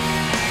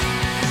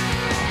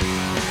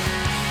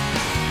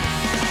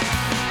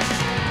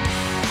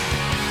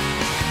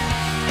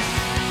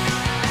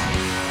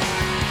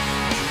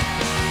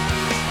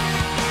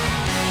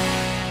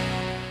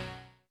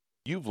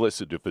 You've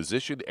listened to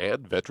physician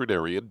and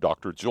veterinarian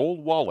Dr.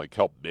 Joel Wallach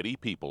help many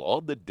people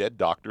on the Dead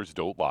Doctors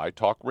Don't Lie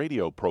talk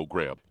radio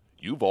program.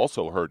 You've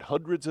also heard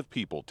hundreds of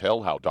people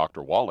tell how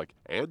Dr. Wallach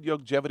and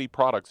Youngevity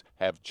products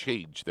have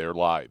changed their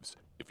lives.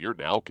 If you're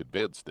now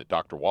convinced that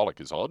Dr. Wallach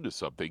is onto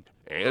something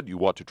and you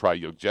want to try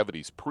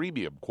Youngevity's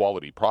premium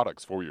quality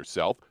products for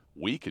yourself,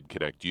 we can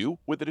connect you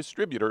with a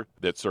distributor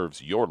that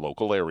serves your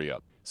local area.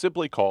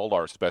 Simply call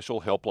our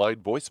special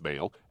helpline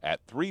voicemail at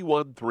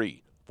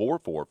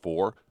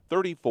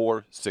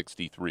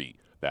 313-444-3463.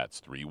 That's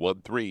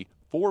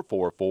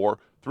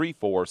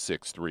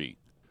 313-444-3463.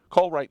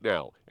 Call right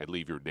now and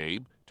leave your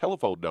name,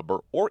 telephone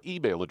number, or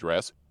email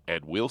address,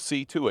 and we'll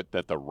see to it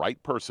that the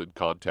right person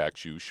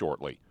contacts you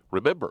shortly.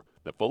 Remember,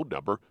 the phone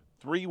number,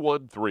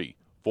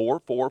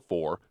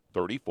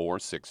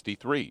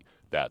 313-444-3463.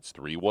 That's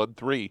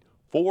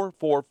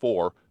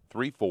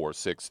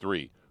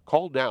 313-444-3463.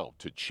 Call now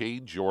to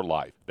change your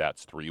life.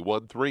 That's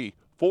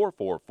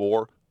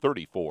 313-444-3463.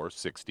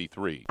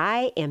 3463.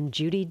 I am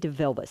Judy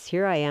DeVilbus.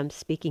 Here I am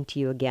speaking to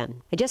you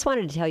again. I just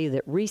wanted to tell you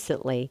that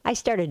recently I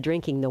started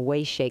drinking the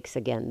Whey Shakes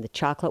again, the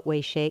chocolate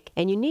Whey Shake.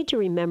 And you need to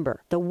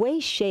remember, the Whey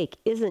Shake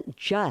isn't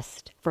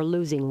just for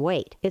losing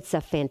weight. It's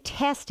a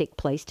fantastic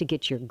place to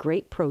get your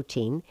great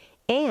protein.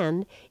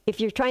 And if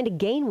you're trying to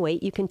gain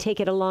weight, you can take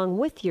it along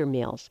with your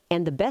meals.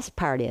 And the best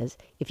part is,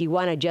 if you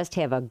want to just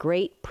have a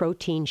great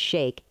protein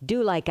shake,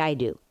 do like I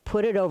do.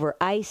 Put it over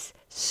ice,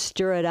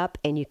 stir it up,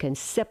 and you can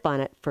sip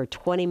on it for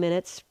 20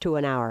 minutes to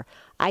an hour.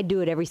 I do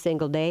it every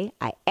single day.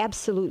 I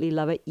absolutely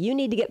love it. You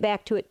need to get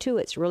back to it too.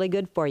 It's really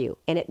good for you.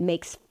 And it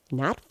makes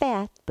not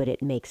fat, but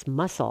it makes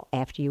muscle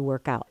after you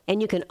work out.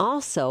 And you can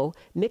also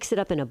mix it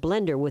up in a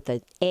blender with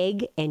an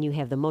egg, and you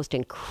have the most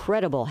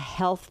incredible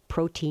health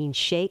protein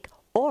shake.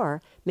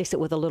 Or mix it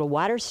with a little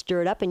water,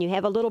 stir it up, and you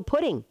have a little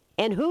pudding.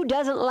 And who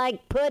doesn't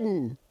like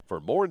pudding? For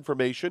more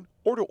information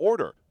or to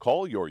order,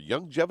 call your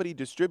Youngevity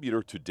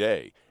distributor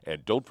today.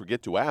 And don't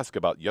forget to ask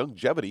about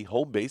Youngevity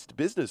home-based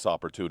business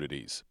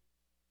opportunities.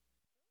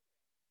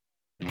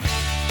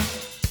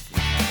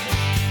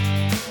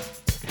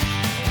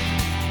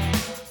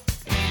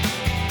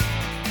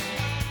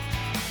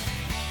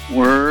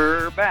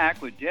 We're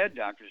back with Dead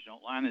Doctors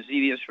Don't Lie on the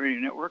ZBS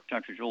Radio Network.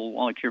 Dr. Joel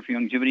Wallach here for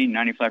Youngevity,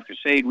 95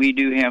 Crusade. We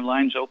do have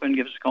lines open.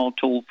 Give us a call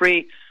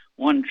toll-free,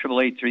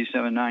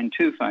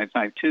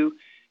 1-888-379-2552.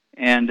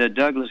 And,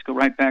 Doug, let's go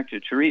right back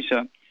to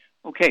Teresa.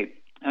 Okay,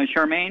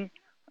 Charmaine,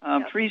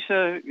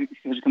 Teresa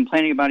is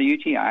complaining about a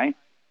UTI.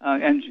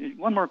 And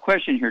one more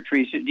question here,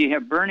 Teresa. Do you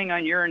have burning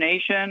on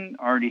urination,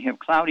 or do you have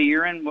cloudy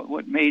urine?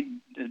 What made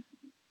you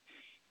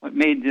and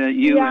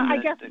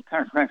the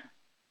chiropractor?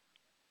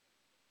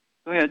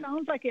 Go ahead. It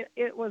sounds like it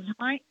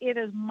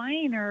is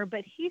minor,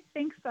 but he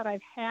thinks that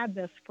I've had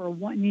this for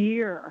 1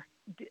 year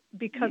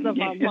because of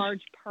a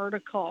large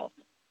particle.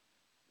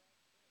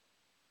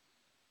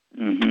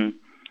 Mm-hmm.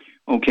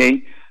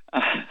 Okay.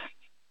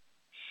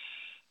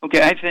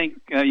 Okay, I think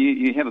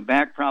you have a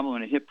back problem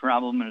and a hip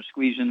problem and a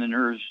squeeze in the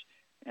nerves.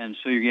 And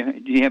so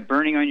do you have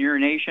burning on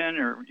urination,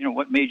 or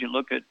what made you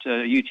look at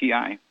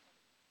UTI?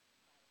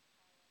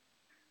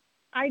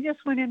 I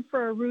just went in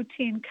for a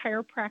routine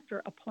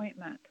chiropractor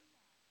appointment.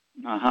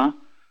 Uh-huh.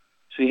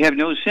 So you have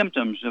no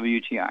symptoms of a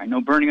UTI,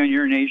 no burning on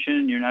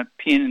urination, you're not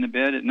peeing in the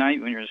bed at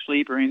night when you're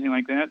asleep or anything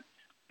like that?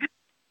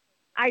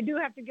 I do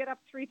have to get up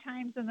 3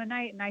 times in the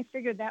night, and I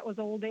figured that was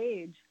old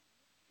age.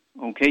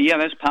 Okay, yeah,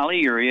 that's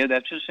polyuria.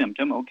 That's a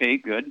symptom. Okay,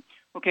 good.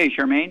 Okay,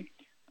 Charmaine,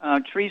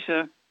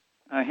 Teresa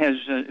has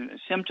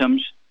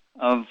symptoms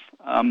of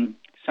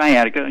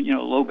sciatica,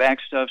 low back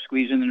stuff,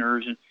 squeezing the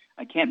nerves. And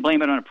I can't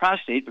blame it on a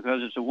prostate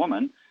because it's a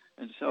woman.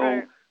 And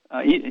so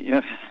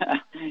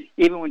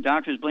even when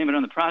doctors blame it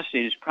on the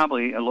prostate, it's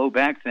probably a low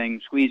back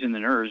thing, squeezing the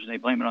nerves. And they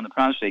blame it on the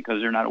prostate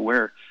because they're not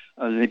aware.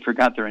 They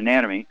forgot their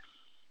anatomy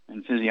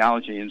and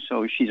physiology. And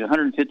so she's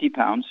 150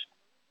 pounds.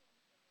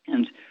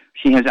 And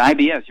she has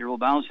IBS, irritable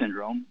bowel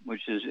syndrome,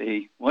 which is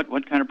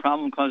what kind of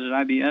problem causes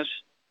IBS?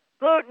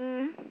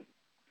 Gluten.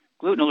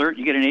 Gluten alert.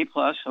 You get an A+.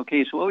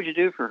 Okay, so what would you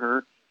do for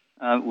her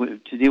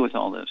to deal with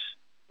all this?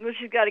 Well,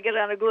 she's got to get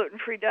on a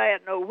gluten-free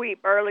diet, no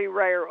wheat, barley,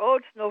 rye, or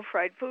oats, no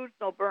fried foods,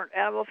 no burnt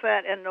animal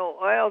fat, and no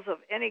oils of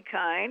any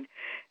kind.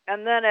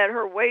 And then at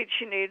her weight,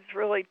 she needs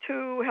really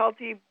 2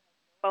 healthy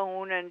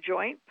bone and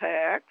joint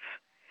packs.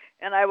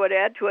 And I would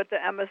add to it the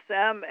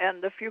MSM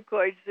and the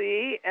Fucoid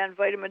Z and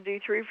vitamin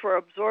D3 for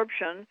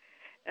absorption.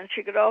 And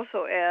she could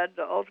also add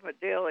the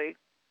Ultimate Daily,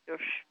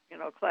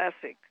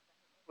 Classic,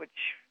 which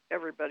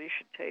everybody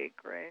should take,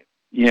 right?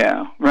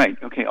 Yeah, right.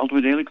 Okay,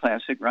 Ultimate Daily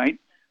Classic, right?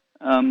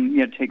 You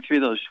have to take 3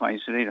 of those twice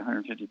a day to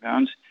 150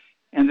 pounds.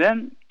 And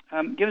then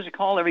give us a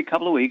call every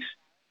couple of weeks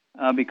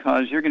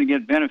because you're going to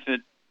get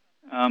benefit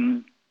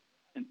for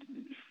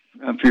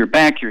your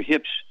back, your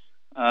hips,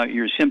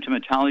 your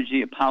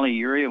symptomatology of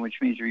polyuria,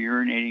 which means you're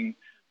urinating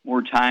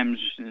more times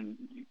in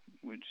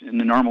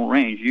the normal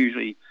range.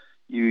 Usually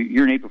you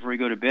urinate before you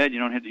go to bed. You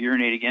don't have to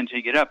urinate again until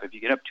you get up. If you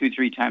get up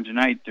 2-3 times a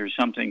night, there's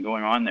something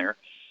going on there.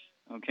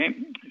 Okay.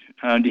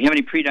 Do you have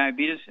any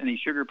prediabetes, any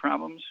sugar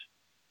problems?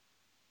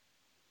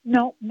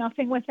 No,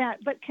 nothing with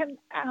that. But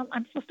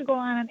I'm supposed to go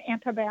on an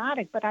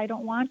antibiotic, but I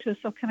don't want to.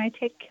 So can I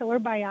take Killer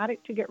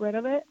Biotic to get rid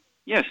of it?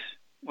 Yes.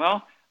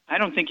 Well, I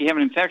don't think you have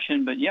an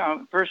infection, but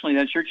personally,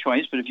 that's your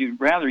choice. But if you'd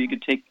rather, you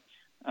could take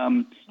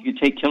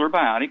Killer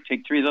Biotic,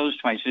 take 3 of those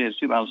twice a day, it's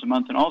 2 bottles a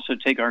month, and also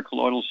take our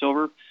colloidal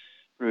silver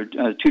for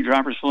 2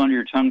 droppers full under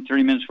your tongue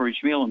 30 minutes before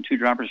each meal, and 2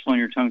 droppers full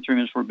under your tongue 3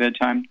 minutes before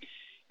bedtime.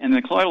 And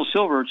the colloidal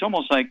silver, it's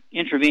almost like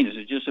intravenous.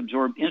 It just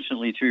absorbs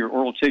instantly through your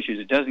oral tissues.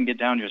 It doesn't get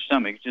down to your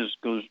stomach. It just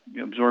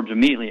absorbs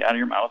immediately out of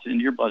your mouth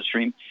into your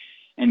bloodstream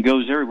and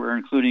goes everywhere,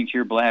 including to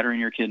your bladder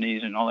and your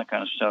kidneys and all that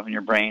kind of stuff, and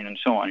your brain and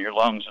so on, your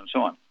lungs and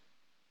so on.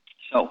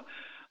 So,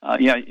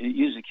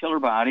 use the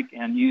Killer Biotic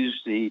and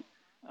use the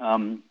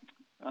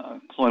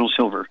colloidal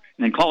silver.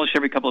 And then call us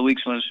every couple of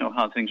weeks and let us know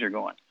how things are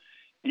going.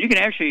 And you can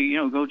actually,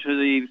 go to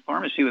the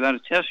pharmacy without a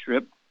test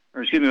strip,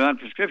 without a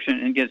prescription,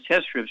 and get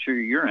test strips for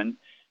your urine.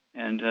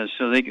 And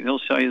so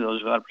they'll sell you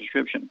those without a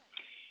prescription.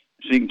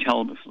 So you can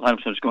tell a lot of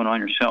stuff's going on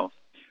yourself.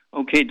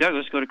 Okay, Doug,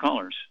 let's go to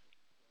callers.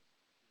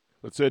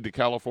 Let's head to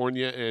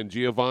California. And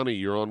Giovanni,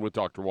 you're on with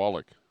Dr.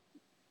 Wallach.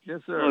 Yes,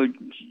 sir. Oh,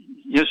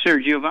 yes, sir.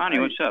 Giovanni,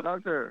 what's up?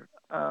 Doctor,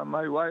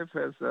 my wife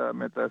has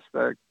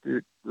metastatic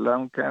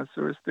lung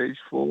cancer, stage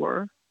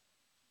 4.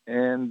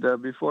 And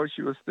before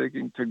she was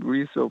taking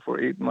Tagrisso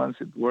for 8 months,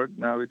 it worked.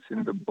 Now it's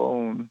in the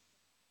bone.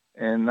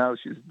 And now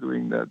she's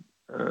doing that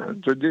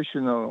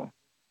traditional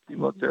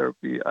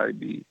chemotherapy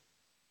IV.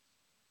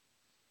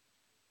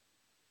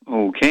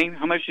 Okay.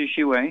 How much does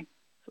she weigh?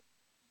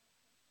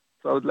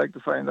 So I would like to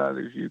find out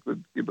if you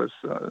could give us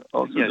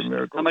also the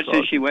miracle. How much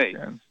does she weigh?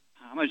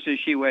 How much does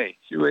she weigh?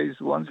 She weighs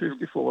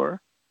 154.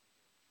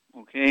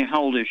 Okay.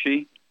 How old is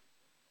she?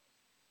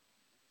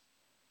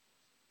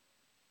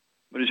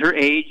 What is her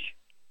age?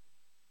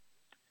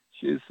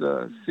 She's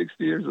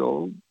 60 years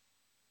old.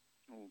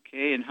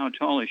 Okay. And how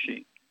tall is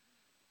she?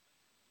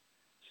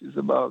 She's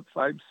about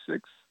 5'6".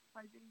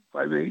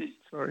 5'8",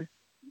 sorry.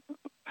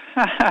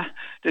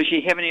 Does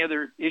she have any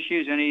other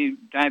issues, any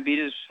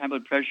diabetes, high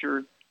blood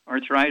pressure,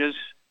 arthritis?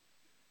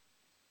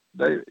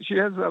 She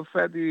has a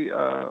fatty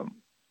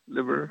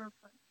liver,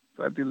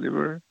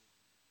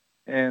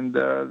 and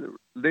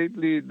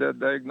lately the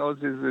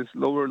diagnosis is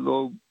lower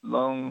lobe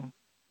lung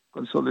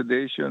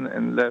consolidation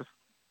and left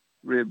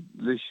rib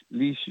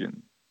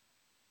lesion.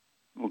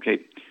 Okay.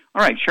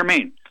 All right,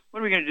 Charmaine,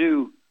 what are we going to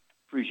do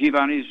for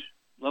Giovanni's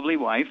lovely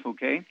wife,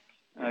 okay?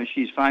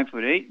 She's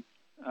 5'8",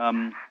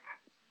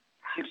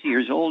 60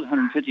 years old,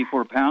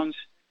 154 pounds,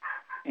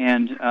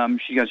 and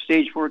she got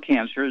stage 4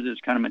 cancer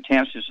that's kind of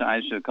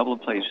metastasized to a couple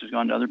of places,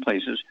 gone to other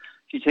places.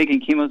 She's taking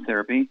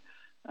chemotherapy.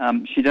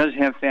 She does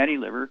have fatty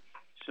liver,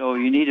 so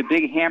you need a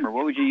big hammer.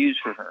 What would you use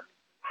for her?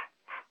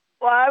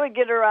 Well, I would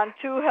get her on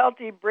 2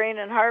 healthy brain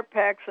and heart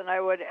packs, and I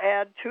would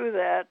add to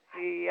that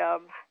the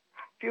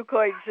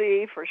Fucoid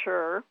Z for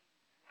sure,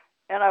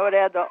 and I would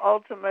add the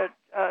Ultimate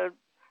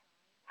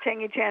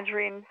Tangy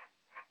Tangerine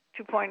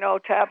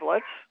 2.0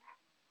 tablets.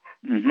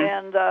 Mm-hmm.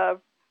 And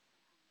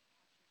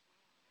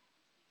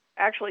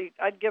actually,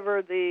 I'd give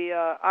her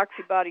the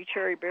Oxybody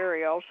Cherry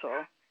Berry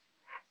also.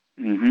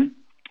 Mm-hmm.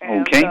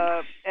 And, Okay.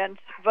 And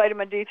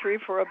vitamin D3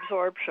 for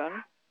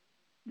absorption.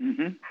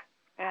 Mm-hmm.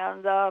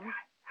 And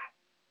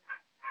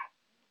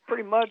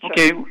pretty much.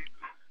 Okay.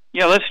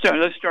 Yeah, let's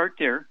start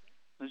there.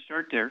 And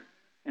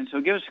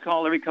so give us a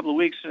call every couple of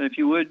weeks, if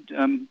you would.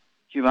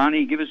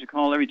 Giovanni, give us a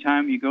call every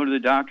time you go to the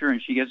doctor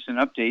and she gets an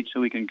update so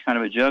we can kind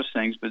of adjust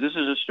things. But this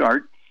is a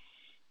start.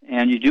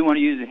 And you do want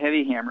to use a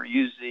heavy hammer.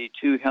 Use the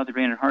 2 Healthy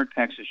Brain and Heart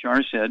Packs, as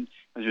Shar said,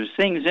 because there's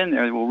things in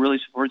there that will really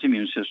support the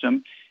immune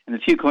system. And the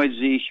Fucoid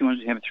Z, she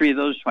wants to have 3 of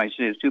those twice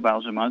a day. It's 2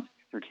 bottles a month.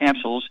 They're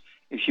capsules.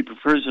 If she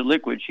prefers the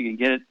liquid, she can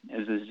get it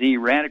as a Z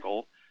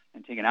Radical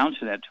and take an ounce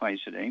of that twice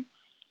a day.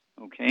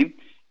 Okay?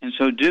 And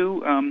so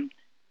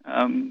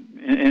and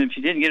if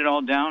you didn't get it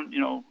all down,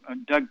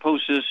 Doug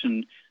posts this,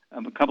 and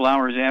a couple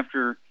hours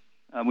after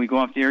we go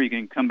off the air, you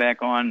can come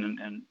back on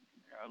and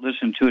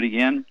listen to it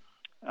again.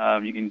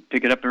 You can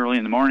pick it up early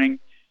in the morning.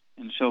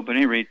 And so, but at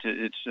any rate,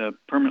 it's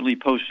permanently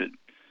posted.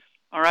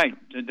 All right,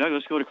 Doug,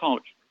 let's go to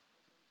callers.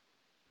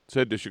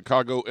 Said to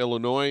Chicago,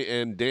 Illinois,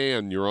 and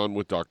Dan, you're on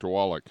with Dr.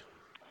 Wallach.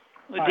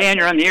 Well, Dan,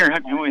 you're on the air. How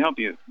can we help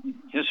you?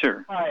 Yes,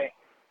 sir. Hi.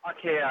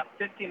 Okay, a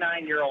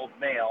 59-year-old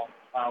male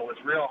was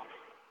real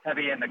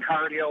heavy into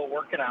cardio,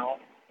 working out,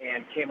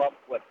 and came up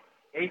with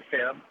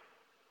AFib,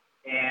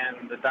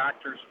 and the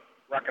doctors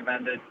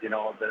recommended,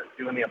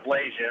 doing the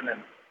ablation,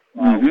 and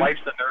wife's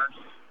the nurse,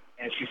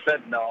 and she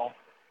said no,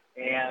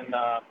 and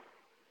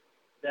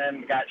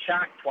then got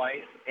shocked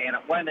twice, and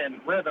it went in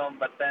rhythm,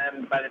 but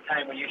then by the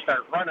time when you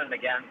start running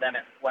again, then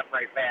it went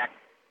right back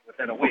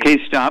within a week.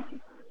 Okay, stop.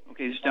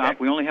 Okay.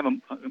 We only have a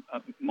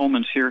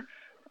moments here.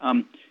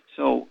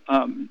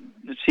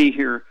 Let's see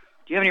here.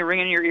 Do you have any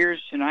ringing in your ears,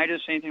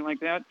 tinnitus, anything like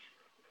that?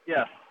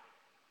 Yes.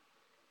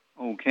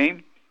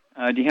 Okay.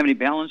 Do you have any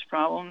balance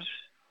problems?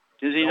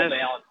 Dizziness? No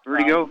balance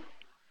vertigo?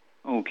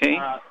 Okay.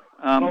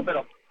 A little bit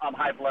of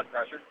high blood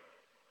pressure.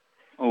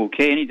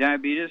 Okay. Any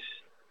diabetes?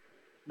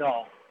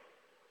 No.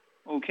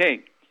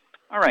 Okay.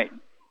 All right.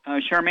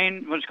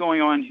 Charmaine, what's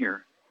going on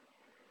here?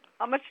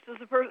 How much does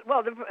the person?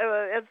 Well,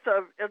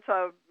 it's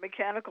a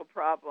mechanical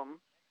problem.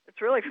 It's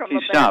really from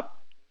the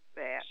stop.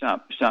 back.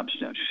 Stop.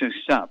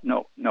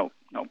 No.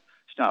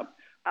 Stop.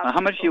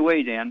 How much do you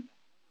weigh, Dan?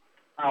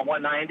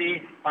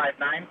 190,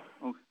 5'9".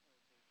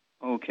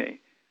 Okay.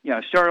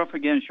 Yeah, start off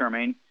again,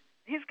 Charmaine.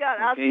 He's got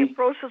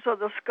osteoporosis of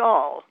the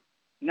skull.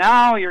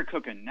 Now you're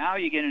cooking. Now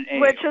you get an A.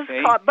 Which is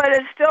caught, but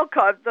it's still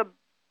caught.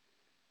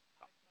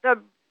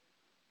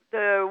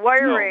 The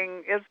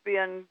wiring is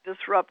being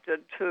disrupted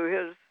to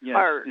his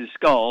heart. His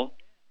skull.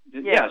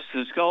 Yes,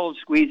 the skull is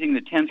squeezing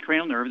the 10th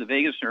cranial nerve, the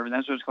vagus nerve, and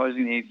that's what's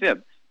causing the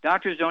AFib.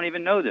 Doctors don't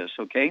even know this,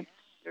 okay?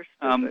 They're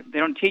stupid. They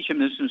don't teach them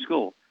this in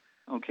school.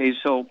 Okay,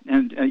 so,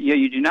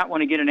 you do not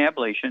want to get an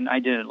ablation. I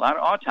did a lot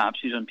of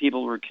autopsies on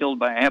people who were killed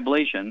by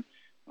ablation,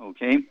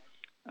 okay?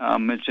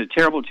 It's a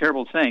terrible,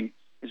 terrible thing.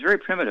 It's very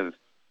primitive.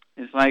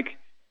 It's like,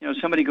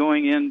 somebody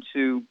going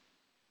into,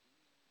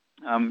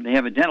 they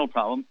have a dental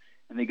problem,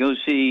 and they go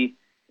see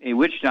a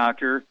witch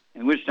doctor,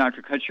 and the witch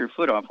doctor cuts your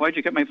foot off. Why'd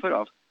you cut my foot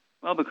off?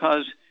 Well,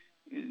 because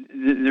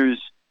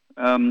there's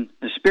a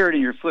spirit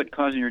in your foot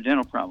causing your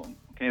dental problem.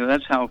 Okay, well,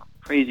 that's how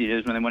crazy it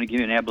is when they want to give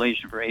you an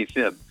ablation for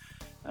AFib.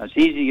 It's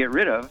easy to get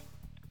rid of.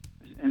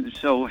 And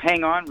so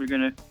hang on. We're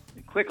going to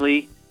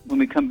quickly, when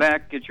we come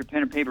back, get your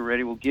pen and paper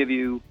ready. We'll give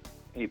you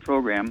a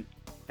program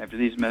after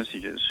these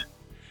messages.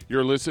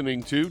 You're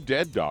listening to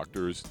Dead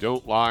Doctors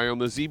Don't Lie on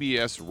the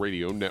ZBS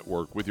Radio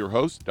Network with your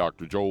host,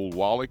 Dr. Joel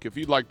Wallach. If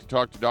you'd like to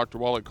talk to Dr.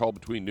 Wallach, call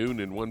between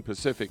noon and 1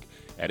 Pacific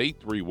at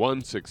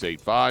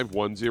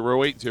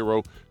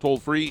 831-685-1080. Toll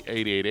free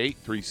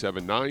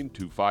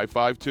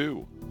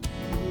 888-379-2552.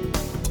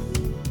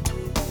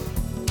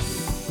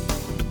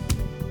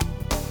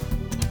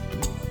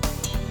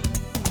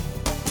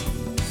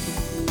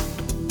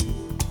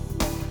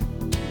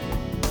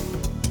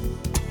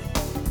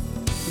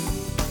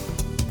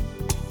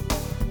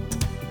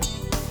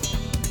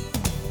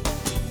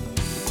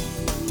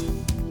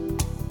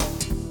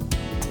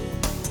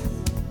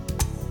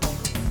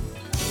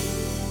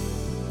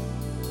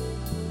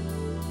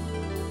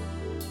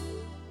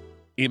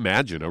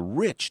 Imagine a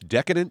rich,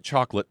 decadent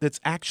chocolate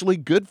that's actually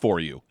good for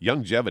you.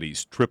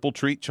 Youngevity's Triple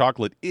Treat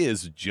chocolate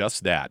is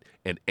just that,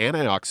 an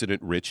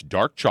antioxidant-rich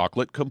dark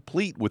chocolate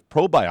complete with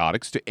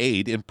probiotics to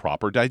aid in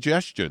proper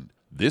digestion.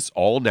 This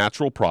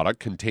all-natural product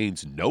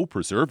contains no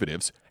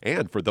preservatives,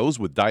 and for those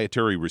with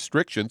dietary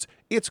restrictions,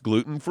 it's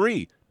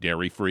gluten-free,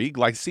 dairy-free,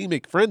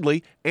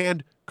 glycemic-friendly,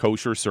 and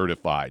kosher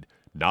certified.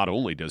 Not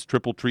only does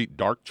Triple Treat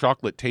dark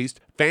chocolate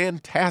taste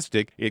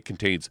fantastic, it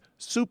contains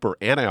super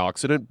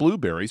antioxidant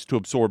blueberries to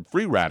absorb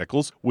free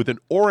radicals with an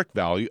ORAC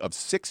value of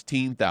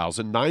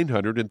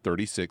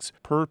 16,936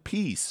 per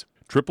piece.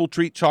 Triple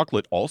Treat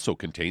chocolate also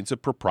contains a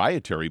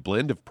proprietary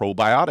blend of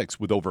probiotics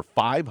with over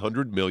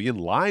 500 million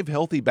live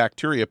healthy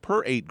bacteria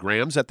per 8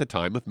 grams at the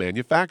time of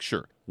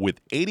manufacture,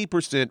 with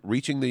 80%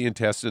 reaching the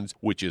intestines,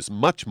 which is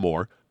much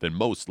more than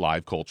most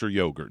live culture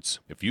yogurts.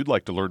 If you'd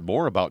like to learn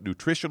more about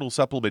nutritional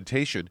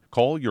supplementation,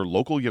 call your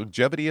local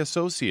Youngevity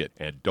associate,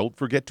 and don't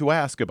forget to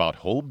ask about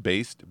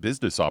home-based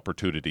business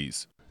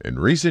opportunities. In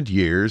recent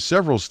years,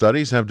 several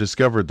studies have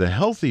discovered the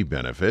healthy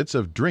benefits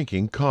of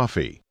drinking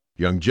coffee.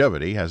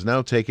 Youngevity has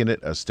now taken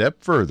it a step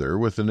further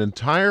with an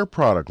entire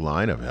product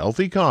line of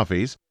healthy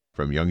coffees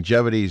from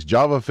Youngevity's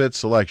JavaFit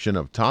selection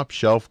of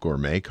top-shelf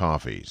gourmet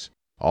coffees.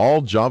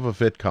 All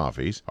JavaFit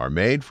coffees are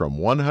made from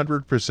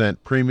 100%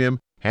 premium,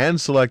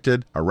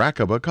 hand-selected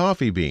Arabica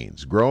coffee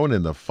beans grown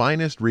in the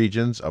finest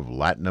regions of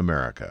Latin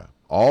America.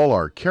 All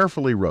are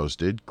carefully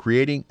roasted,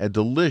 creating a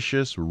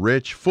delicious,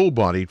 rich,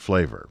 full-bodied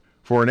flavor.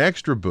 For an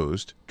extra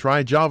boost,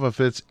 try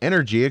JavaFit's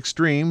Energy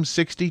Extreme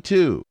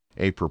 62,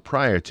 a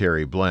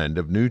proprietary blend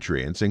of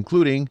nutrients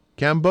including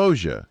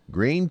Cambogia,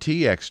 green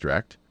tea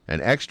extract,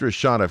 an extra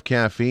shot of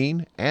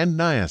caffeine, and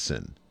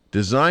niacin.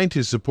 Designed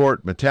to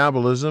support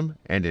metabolism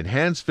and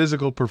enhance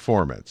physical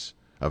performance.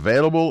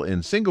 Available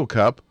in single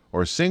cup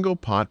or single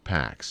pot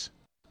packs.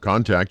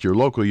 Contact your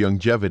local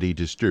Youngevity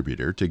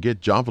distributor to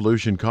get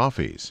Jovolution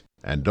coffees.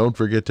 And don't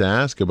forget to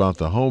ask about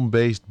the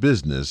home-based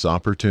business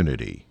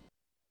opportunity.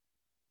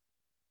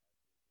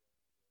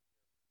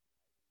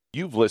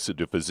 You've listened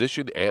to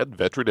physician and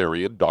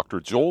veterinarian Dr.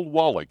 Joel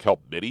Wallach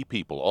help many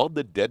people on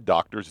the Dead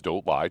Doctors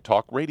Don't Lie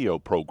talk radio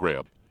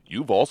program.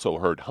 You've also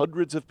heard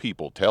hundreds of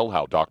people tell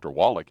how Dr.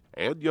 Wallach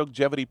and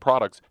Youngevity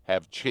products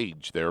have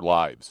changed their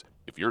lives.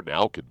 If you're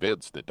now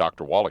convinced that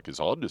Dr. Wallach is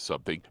onto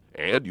something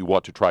and you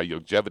want to try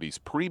Youngevity's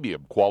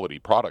premium quality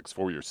products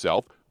for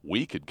yourself,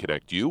 we can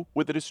connect you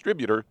with a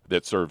distributor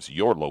that serves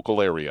your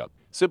local area.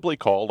 Simply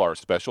call our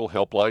special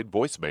helpline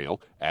voicemail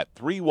at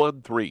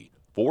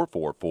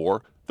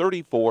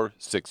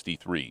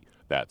 313-444-3463.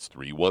 That's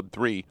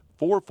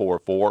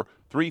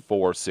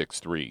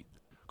 313-444-3463.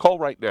 Call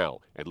right now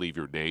and leave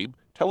your name,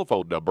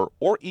 telephone number,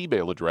 or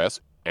email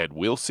address, and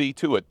we'll see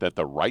to it that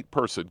the right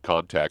person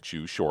contacts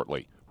you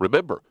shortly.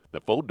 Remember,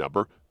 the phone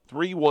number,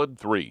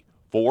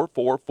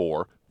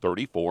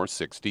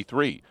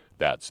 313-444-3463.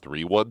 That's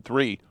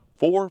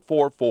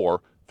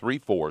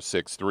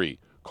 313-444-3463.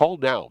 Call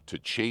now to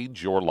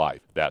change your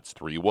life. That's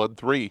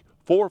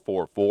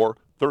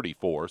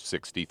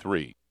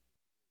 313-444-3463.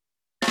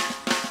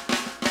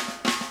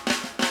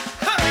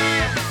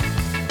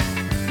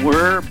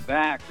 We're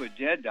back with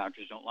Dead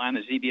Doctors Don't Lie on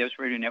the ZBS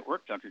Radio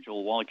Network. Dr.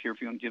 Joel Wallach here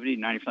for Youngevity,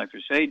 95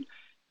 Crusade.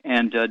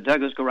 And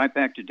Doug, let's go right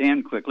back to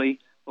Dan quickly.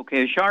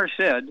 Okay, as Shar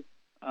said,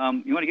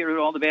 you want to get rid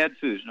of all the bad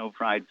foods. No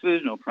fried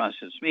foods, no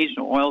processed meats,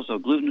 no oils, no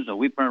gluten, no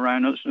wheat, bran, rye,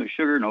 no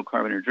sugar, no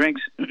carbonated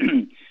drinks.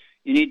 You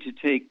need to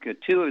take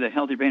 2 of the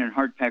Healthy Brain and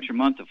Heart Packs a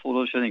month, a full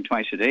dose, I think,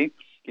 twice a day.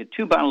 Get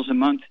 2 bottles a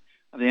month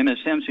of the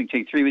MSM, so you can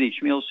take 3 with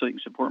each meal so you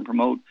can support and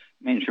promote,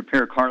 maintenance,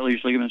 repair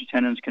cartilage, ligaments,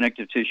 tendons,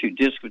 connective tissue,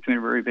 disc between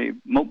a very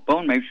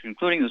bone matrix,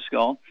 including the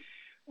skull.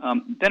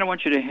 Then I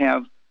want you to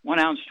have 1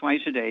 ounce twice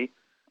a day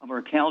of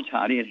our Cal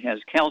Toddy. It has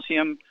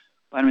calcium,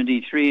 vitamin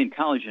D3, and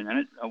collagen in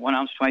it. 1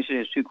 ounce twice a day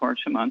is 2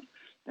 quarts a month.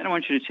 Then I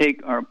want you to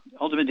take our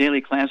Ultimate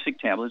Daily Classic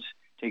tablets.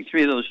 Take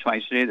 3 of those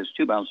twice a day. That's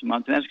 2 bottles a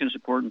month. And that's going to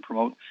support and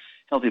promote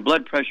healthy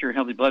blood pressure,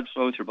 healthy blood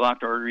flow through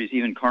blocked arteries,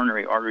 even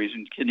coronary arteries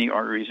and kidney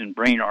arteries and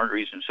brain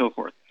arteries and so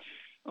forth.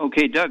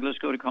 Okay, Doug, let's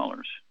go to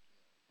callers.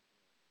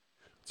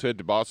 Let's head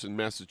to Boston,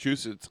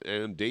 Massachusetts.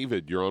 And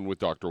David, you're on with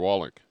Dr.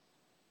 Wallach.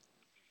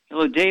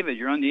 Hello, David.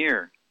 You're on the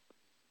air.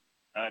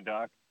 Hi,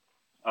 Doc.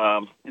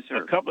 Yes,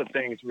 sir. A couple of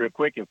things real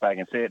quick, if I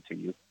can say it to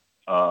you.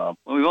 Well,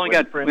 we've only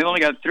got 3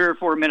 or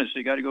 4 minutes, so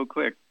you got to go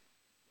quick.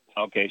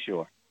 Okay,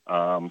 sure.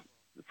 The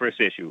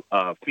first issue,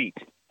 feet.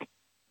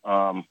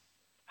 How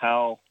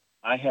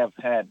I have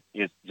had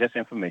is just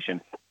information,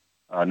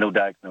 no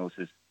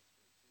diagnosis,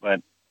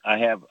 but I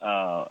have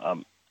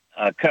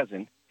a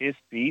cousin. His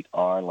feet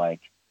are like,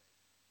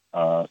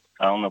 I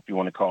don't know if you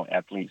want to call it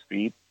athlete's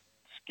feet.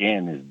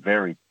 Skin is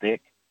very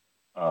thick.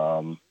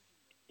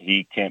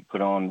 He can't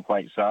put on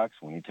white socks.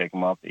 When you take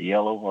them off, the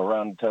yellow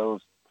around the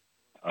toes.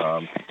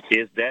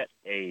 Is that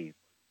a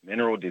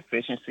mineral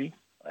deficiency,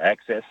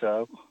 excess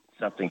of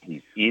something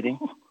he's eating?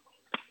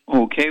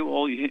 Okay,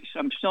 well,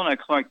 I'm still not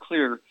quite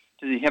clear.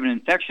 Does he have an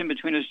infection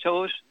between his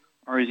toes,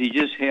 or does he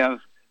just have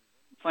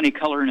funny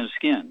color in his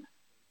skin?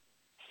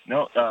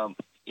 No,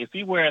 if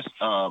he wears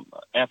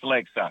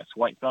athletic socks,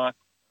 white socks,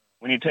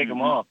 when you take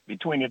them off,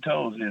 between your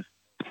toes is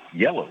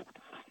yellow.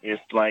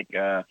 It's like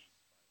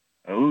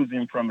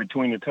oozing from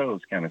between the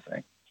toes kind of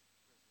thing.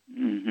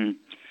 Mm-hmm.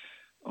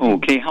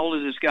 Okay, how old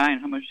is this guy and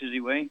how much does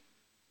he weigh?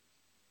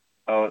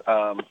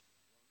 Oh,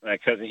 my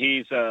cousin,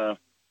 he's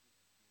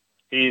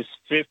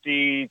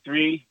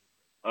 53.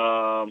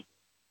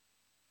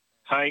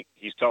 Height,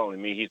 he's taller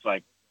than me. He's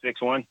like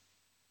 6'1".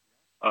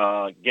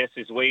 Guess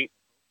his weight,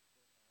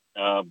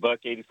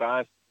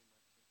 $185.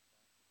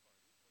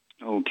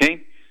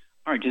 Okay.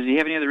 All right. Does he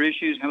have any other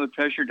issues? High blood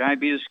pressure,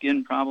 diabetes,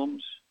 skin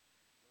problems?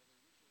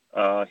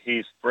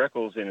 He's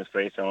freckles in his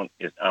face.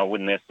 I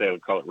wouldn't necessarily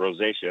call it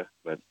rosacea,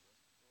 but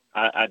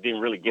I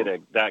didn't really get a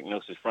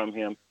diagnosis from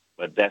him.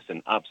 But that's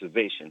an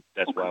observation.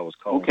 That's why I was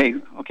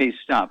calling. Okay,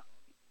 stop,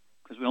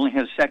 because we only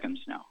have seconds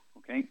now.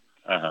 Okay.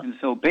 And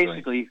so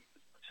basically,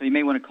 so you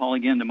may want to call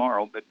again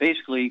tomorrow. But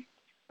basically,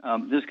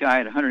 this guy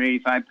at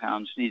 185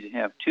 pounds needs to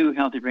have 2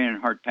 Healthy Brain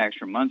and Heart Packs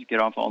per month to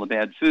get off all the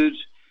bad foods.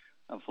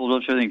 a full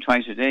dose of everything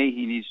twice a day.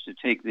 He needs to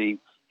take the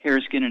hair,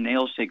 skin, and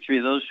nails, take 3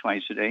 of those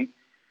twice a day.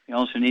 He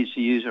also needs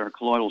to use our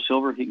colloidal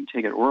silver. He can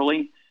take it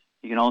orally.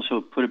 He can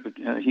also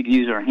he can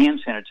use our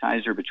hand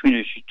sanitizer between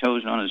his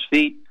toes and on his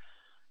feet.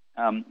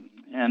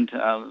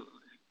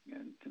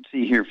 Let's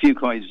see here,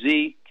 Fucoid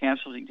Z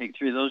capsules. He can take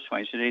 3 of those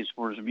twice a day to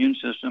support his immune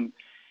system.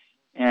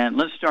 And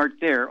let's start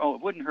there. Oh,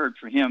 it wouldn't hurt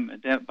for him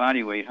at that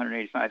body weight,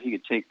 185. He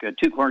could take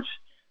 2 quarts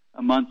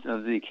a month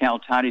of the Cal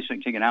Toddy, so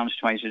he can take an ounce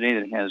twice a day.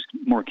 That has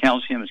more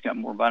calcium. It's got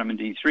more vitamin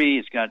D3.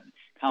 It's got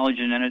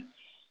collagen in it.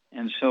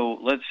 And so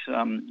let's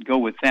go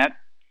with that.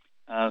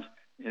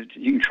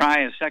 You can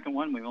try a second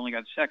one. We've only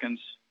got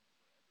seconds.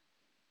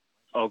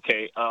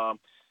 Okay.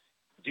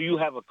 Do you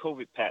have a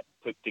COVID pack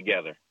put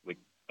together with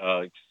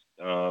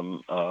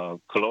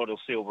colloidal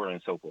silver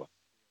and so forth?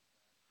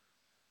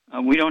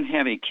 We don't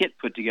have a kit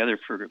put together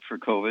for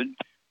COVID.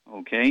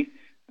 Okay.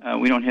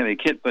 We don't have a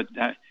kit, but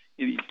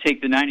you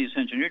take the 90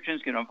 essential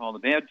nutrients, get off all the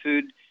bad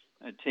food,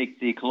 take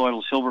the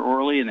colloidal silver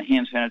orally and the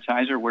hand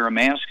sanitizer, wear a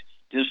mask,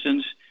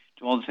 distance,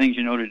 do all the things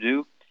you know to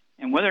do.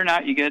 And whether or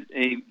not you get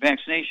a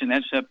vaccination,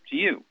 that's up to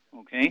you,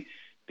 okay?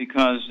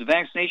 Because the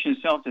vaccination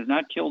itself does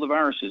not kill the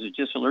viruses. It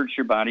just alerts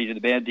your body to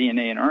the bad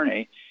DNA and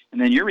RNA,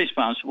 and then you're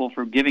responsible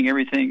for giving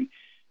everything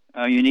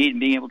you need and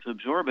being able to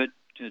absorb it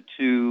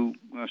to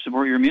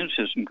support your immune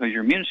system, because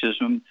your immune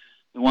system,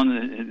 the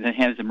one that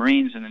has the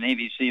Marines and the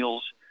Navy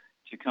SEALs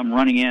to come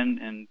running in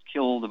and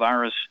kill the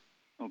virus,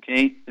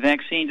 okay? The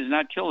vaccine does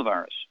not kill the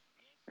virus.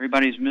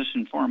 Everybody's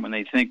misinformed when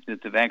they think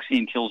that the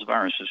vaccine kills the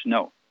viruses.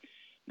 No.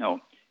 And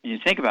you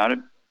think about it,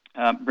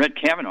 Brett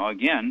Kavanaugh,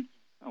 again,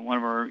 one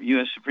of our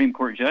U.S. Supreme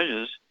Court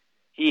judges,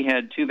 he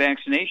had 2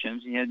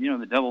 vaccinations. He had,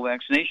 the double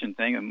vaccination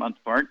thing, a month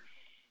apart,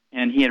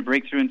 and he had a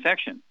breakthrough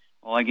infection.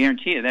 Well, I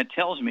guarantee you, that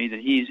tells me that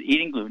he's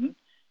eating gluten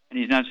and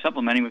he's not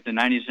supplementing with the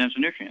 90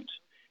 essential nutrients.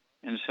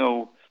 And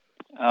so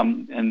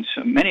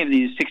many of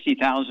these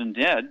 60,000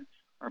 dead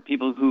are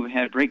people who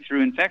had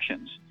breakthrough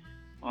infections.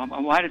 Well,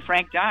 why did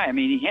Frank die? I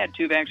mean, he had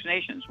 2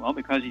 vaccinations. Well,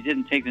 because he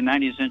didn't take the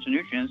 90 essential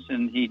nutrients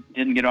and he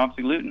didn't get off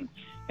the gluten.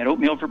 He had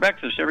oatmeal for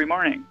breakfast every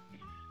morning.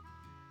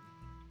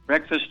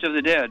 Breakfast of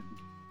the dead.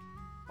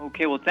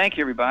 Okay, well, thank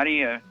you,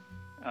 everybody.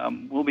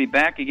 We'll be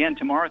back again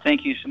tomorrow.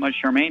 Thank you so much,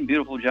 Charmaine.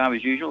 Beautiful job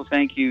as usual.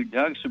 Thank you,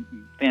 Doug.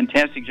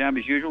 Fantastic job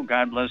as usual.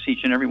 God bless each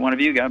and every one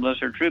of you. God bless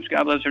our troops.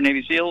 God bless our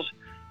Navy SEALs.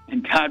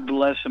 And God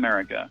bless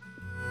America.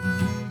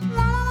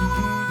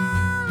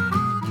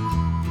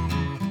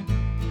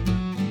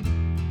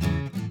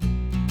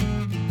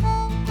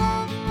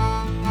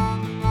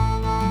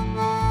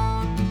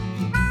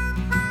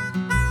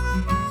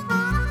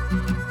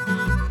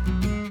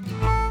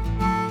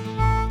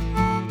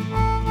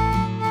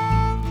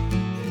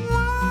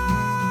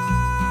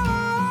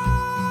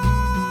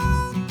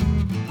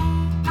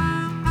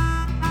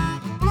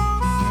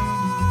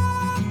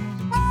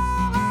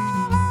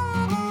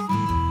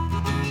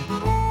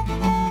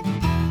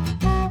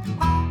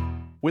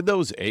 When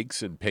those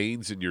aches and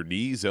pains in your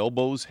knees,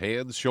 elbows,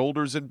 hands,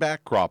 shoulders, and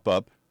back crop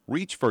up,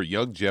 reach for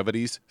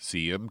Youngevity's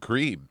CM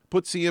Cream.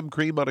 Put CM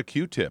Cream on a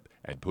Q-tip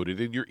and put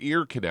it in your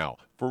ear canal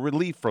for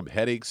relief from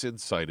headaches and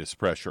sinus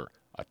pressure.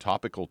 A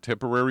topical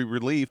temporary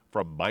relief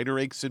from minor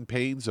aches and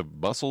pains of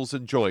muscles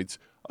and joints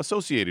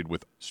associated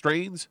with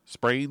strains,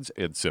 sprains,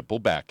 and simple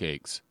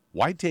backaches.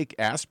 Why take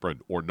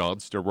aspirin or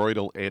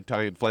non-steroidal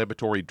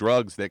anti-inflammatory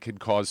drugs that can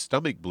cause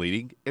stomach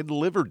bleeding and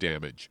liver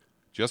damage?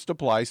 Just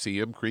apply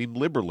CM Cream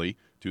liberally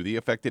to the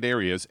affected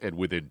areas, and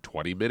within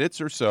 20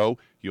 minutes or so,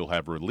 you'll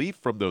have relief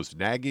from those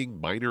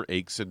nagging minor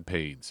aches and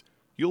pains.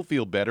 You'll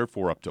feel better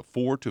for up to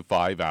 4 to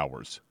 5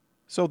 hours.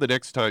 So the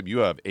next time you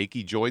have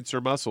achy joints or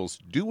muscles,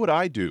 do what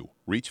I do.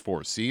 Reach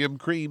for CM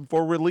Cream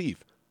for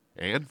relief.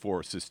 And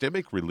for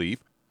systemic relief,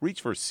 reach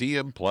for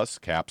CM Plus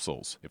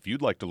capsules. If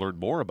you'd like to learn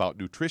more about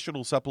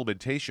nutritional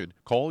supplementation,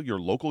 call your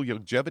local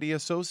Youngevity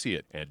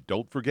associate, and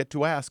don't forget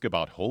to ask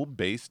about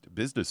home-based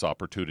business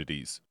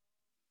opportunities.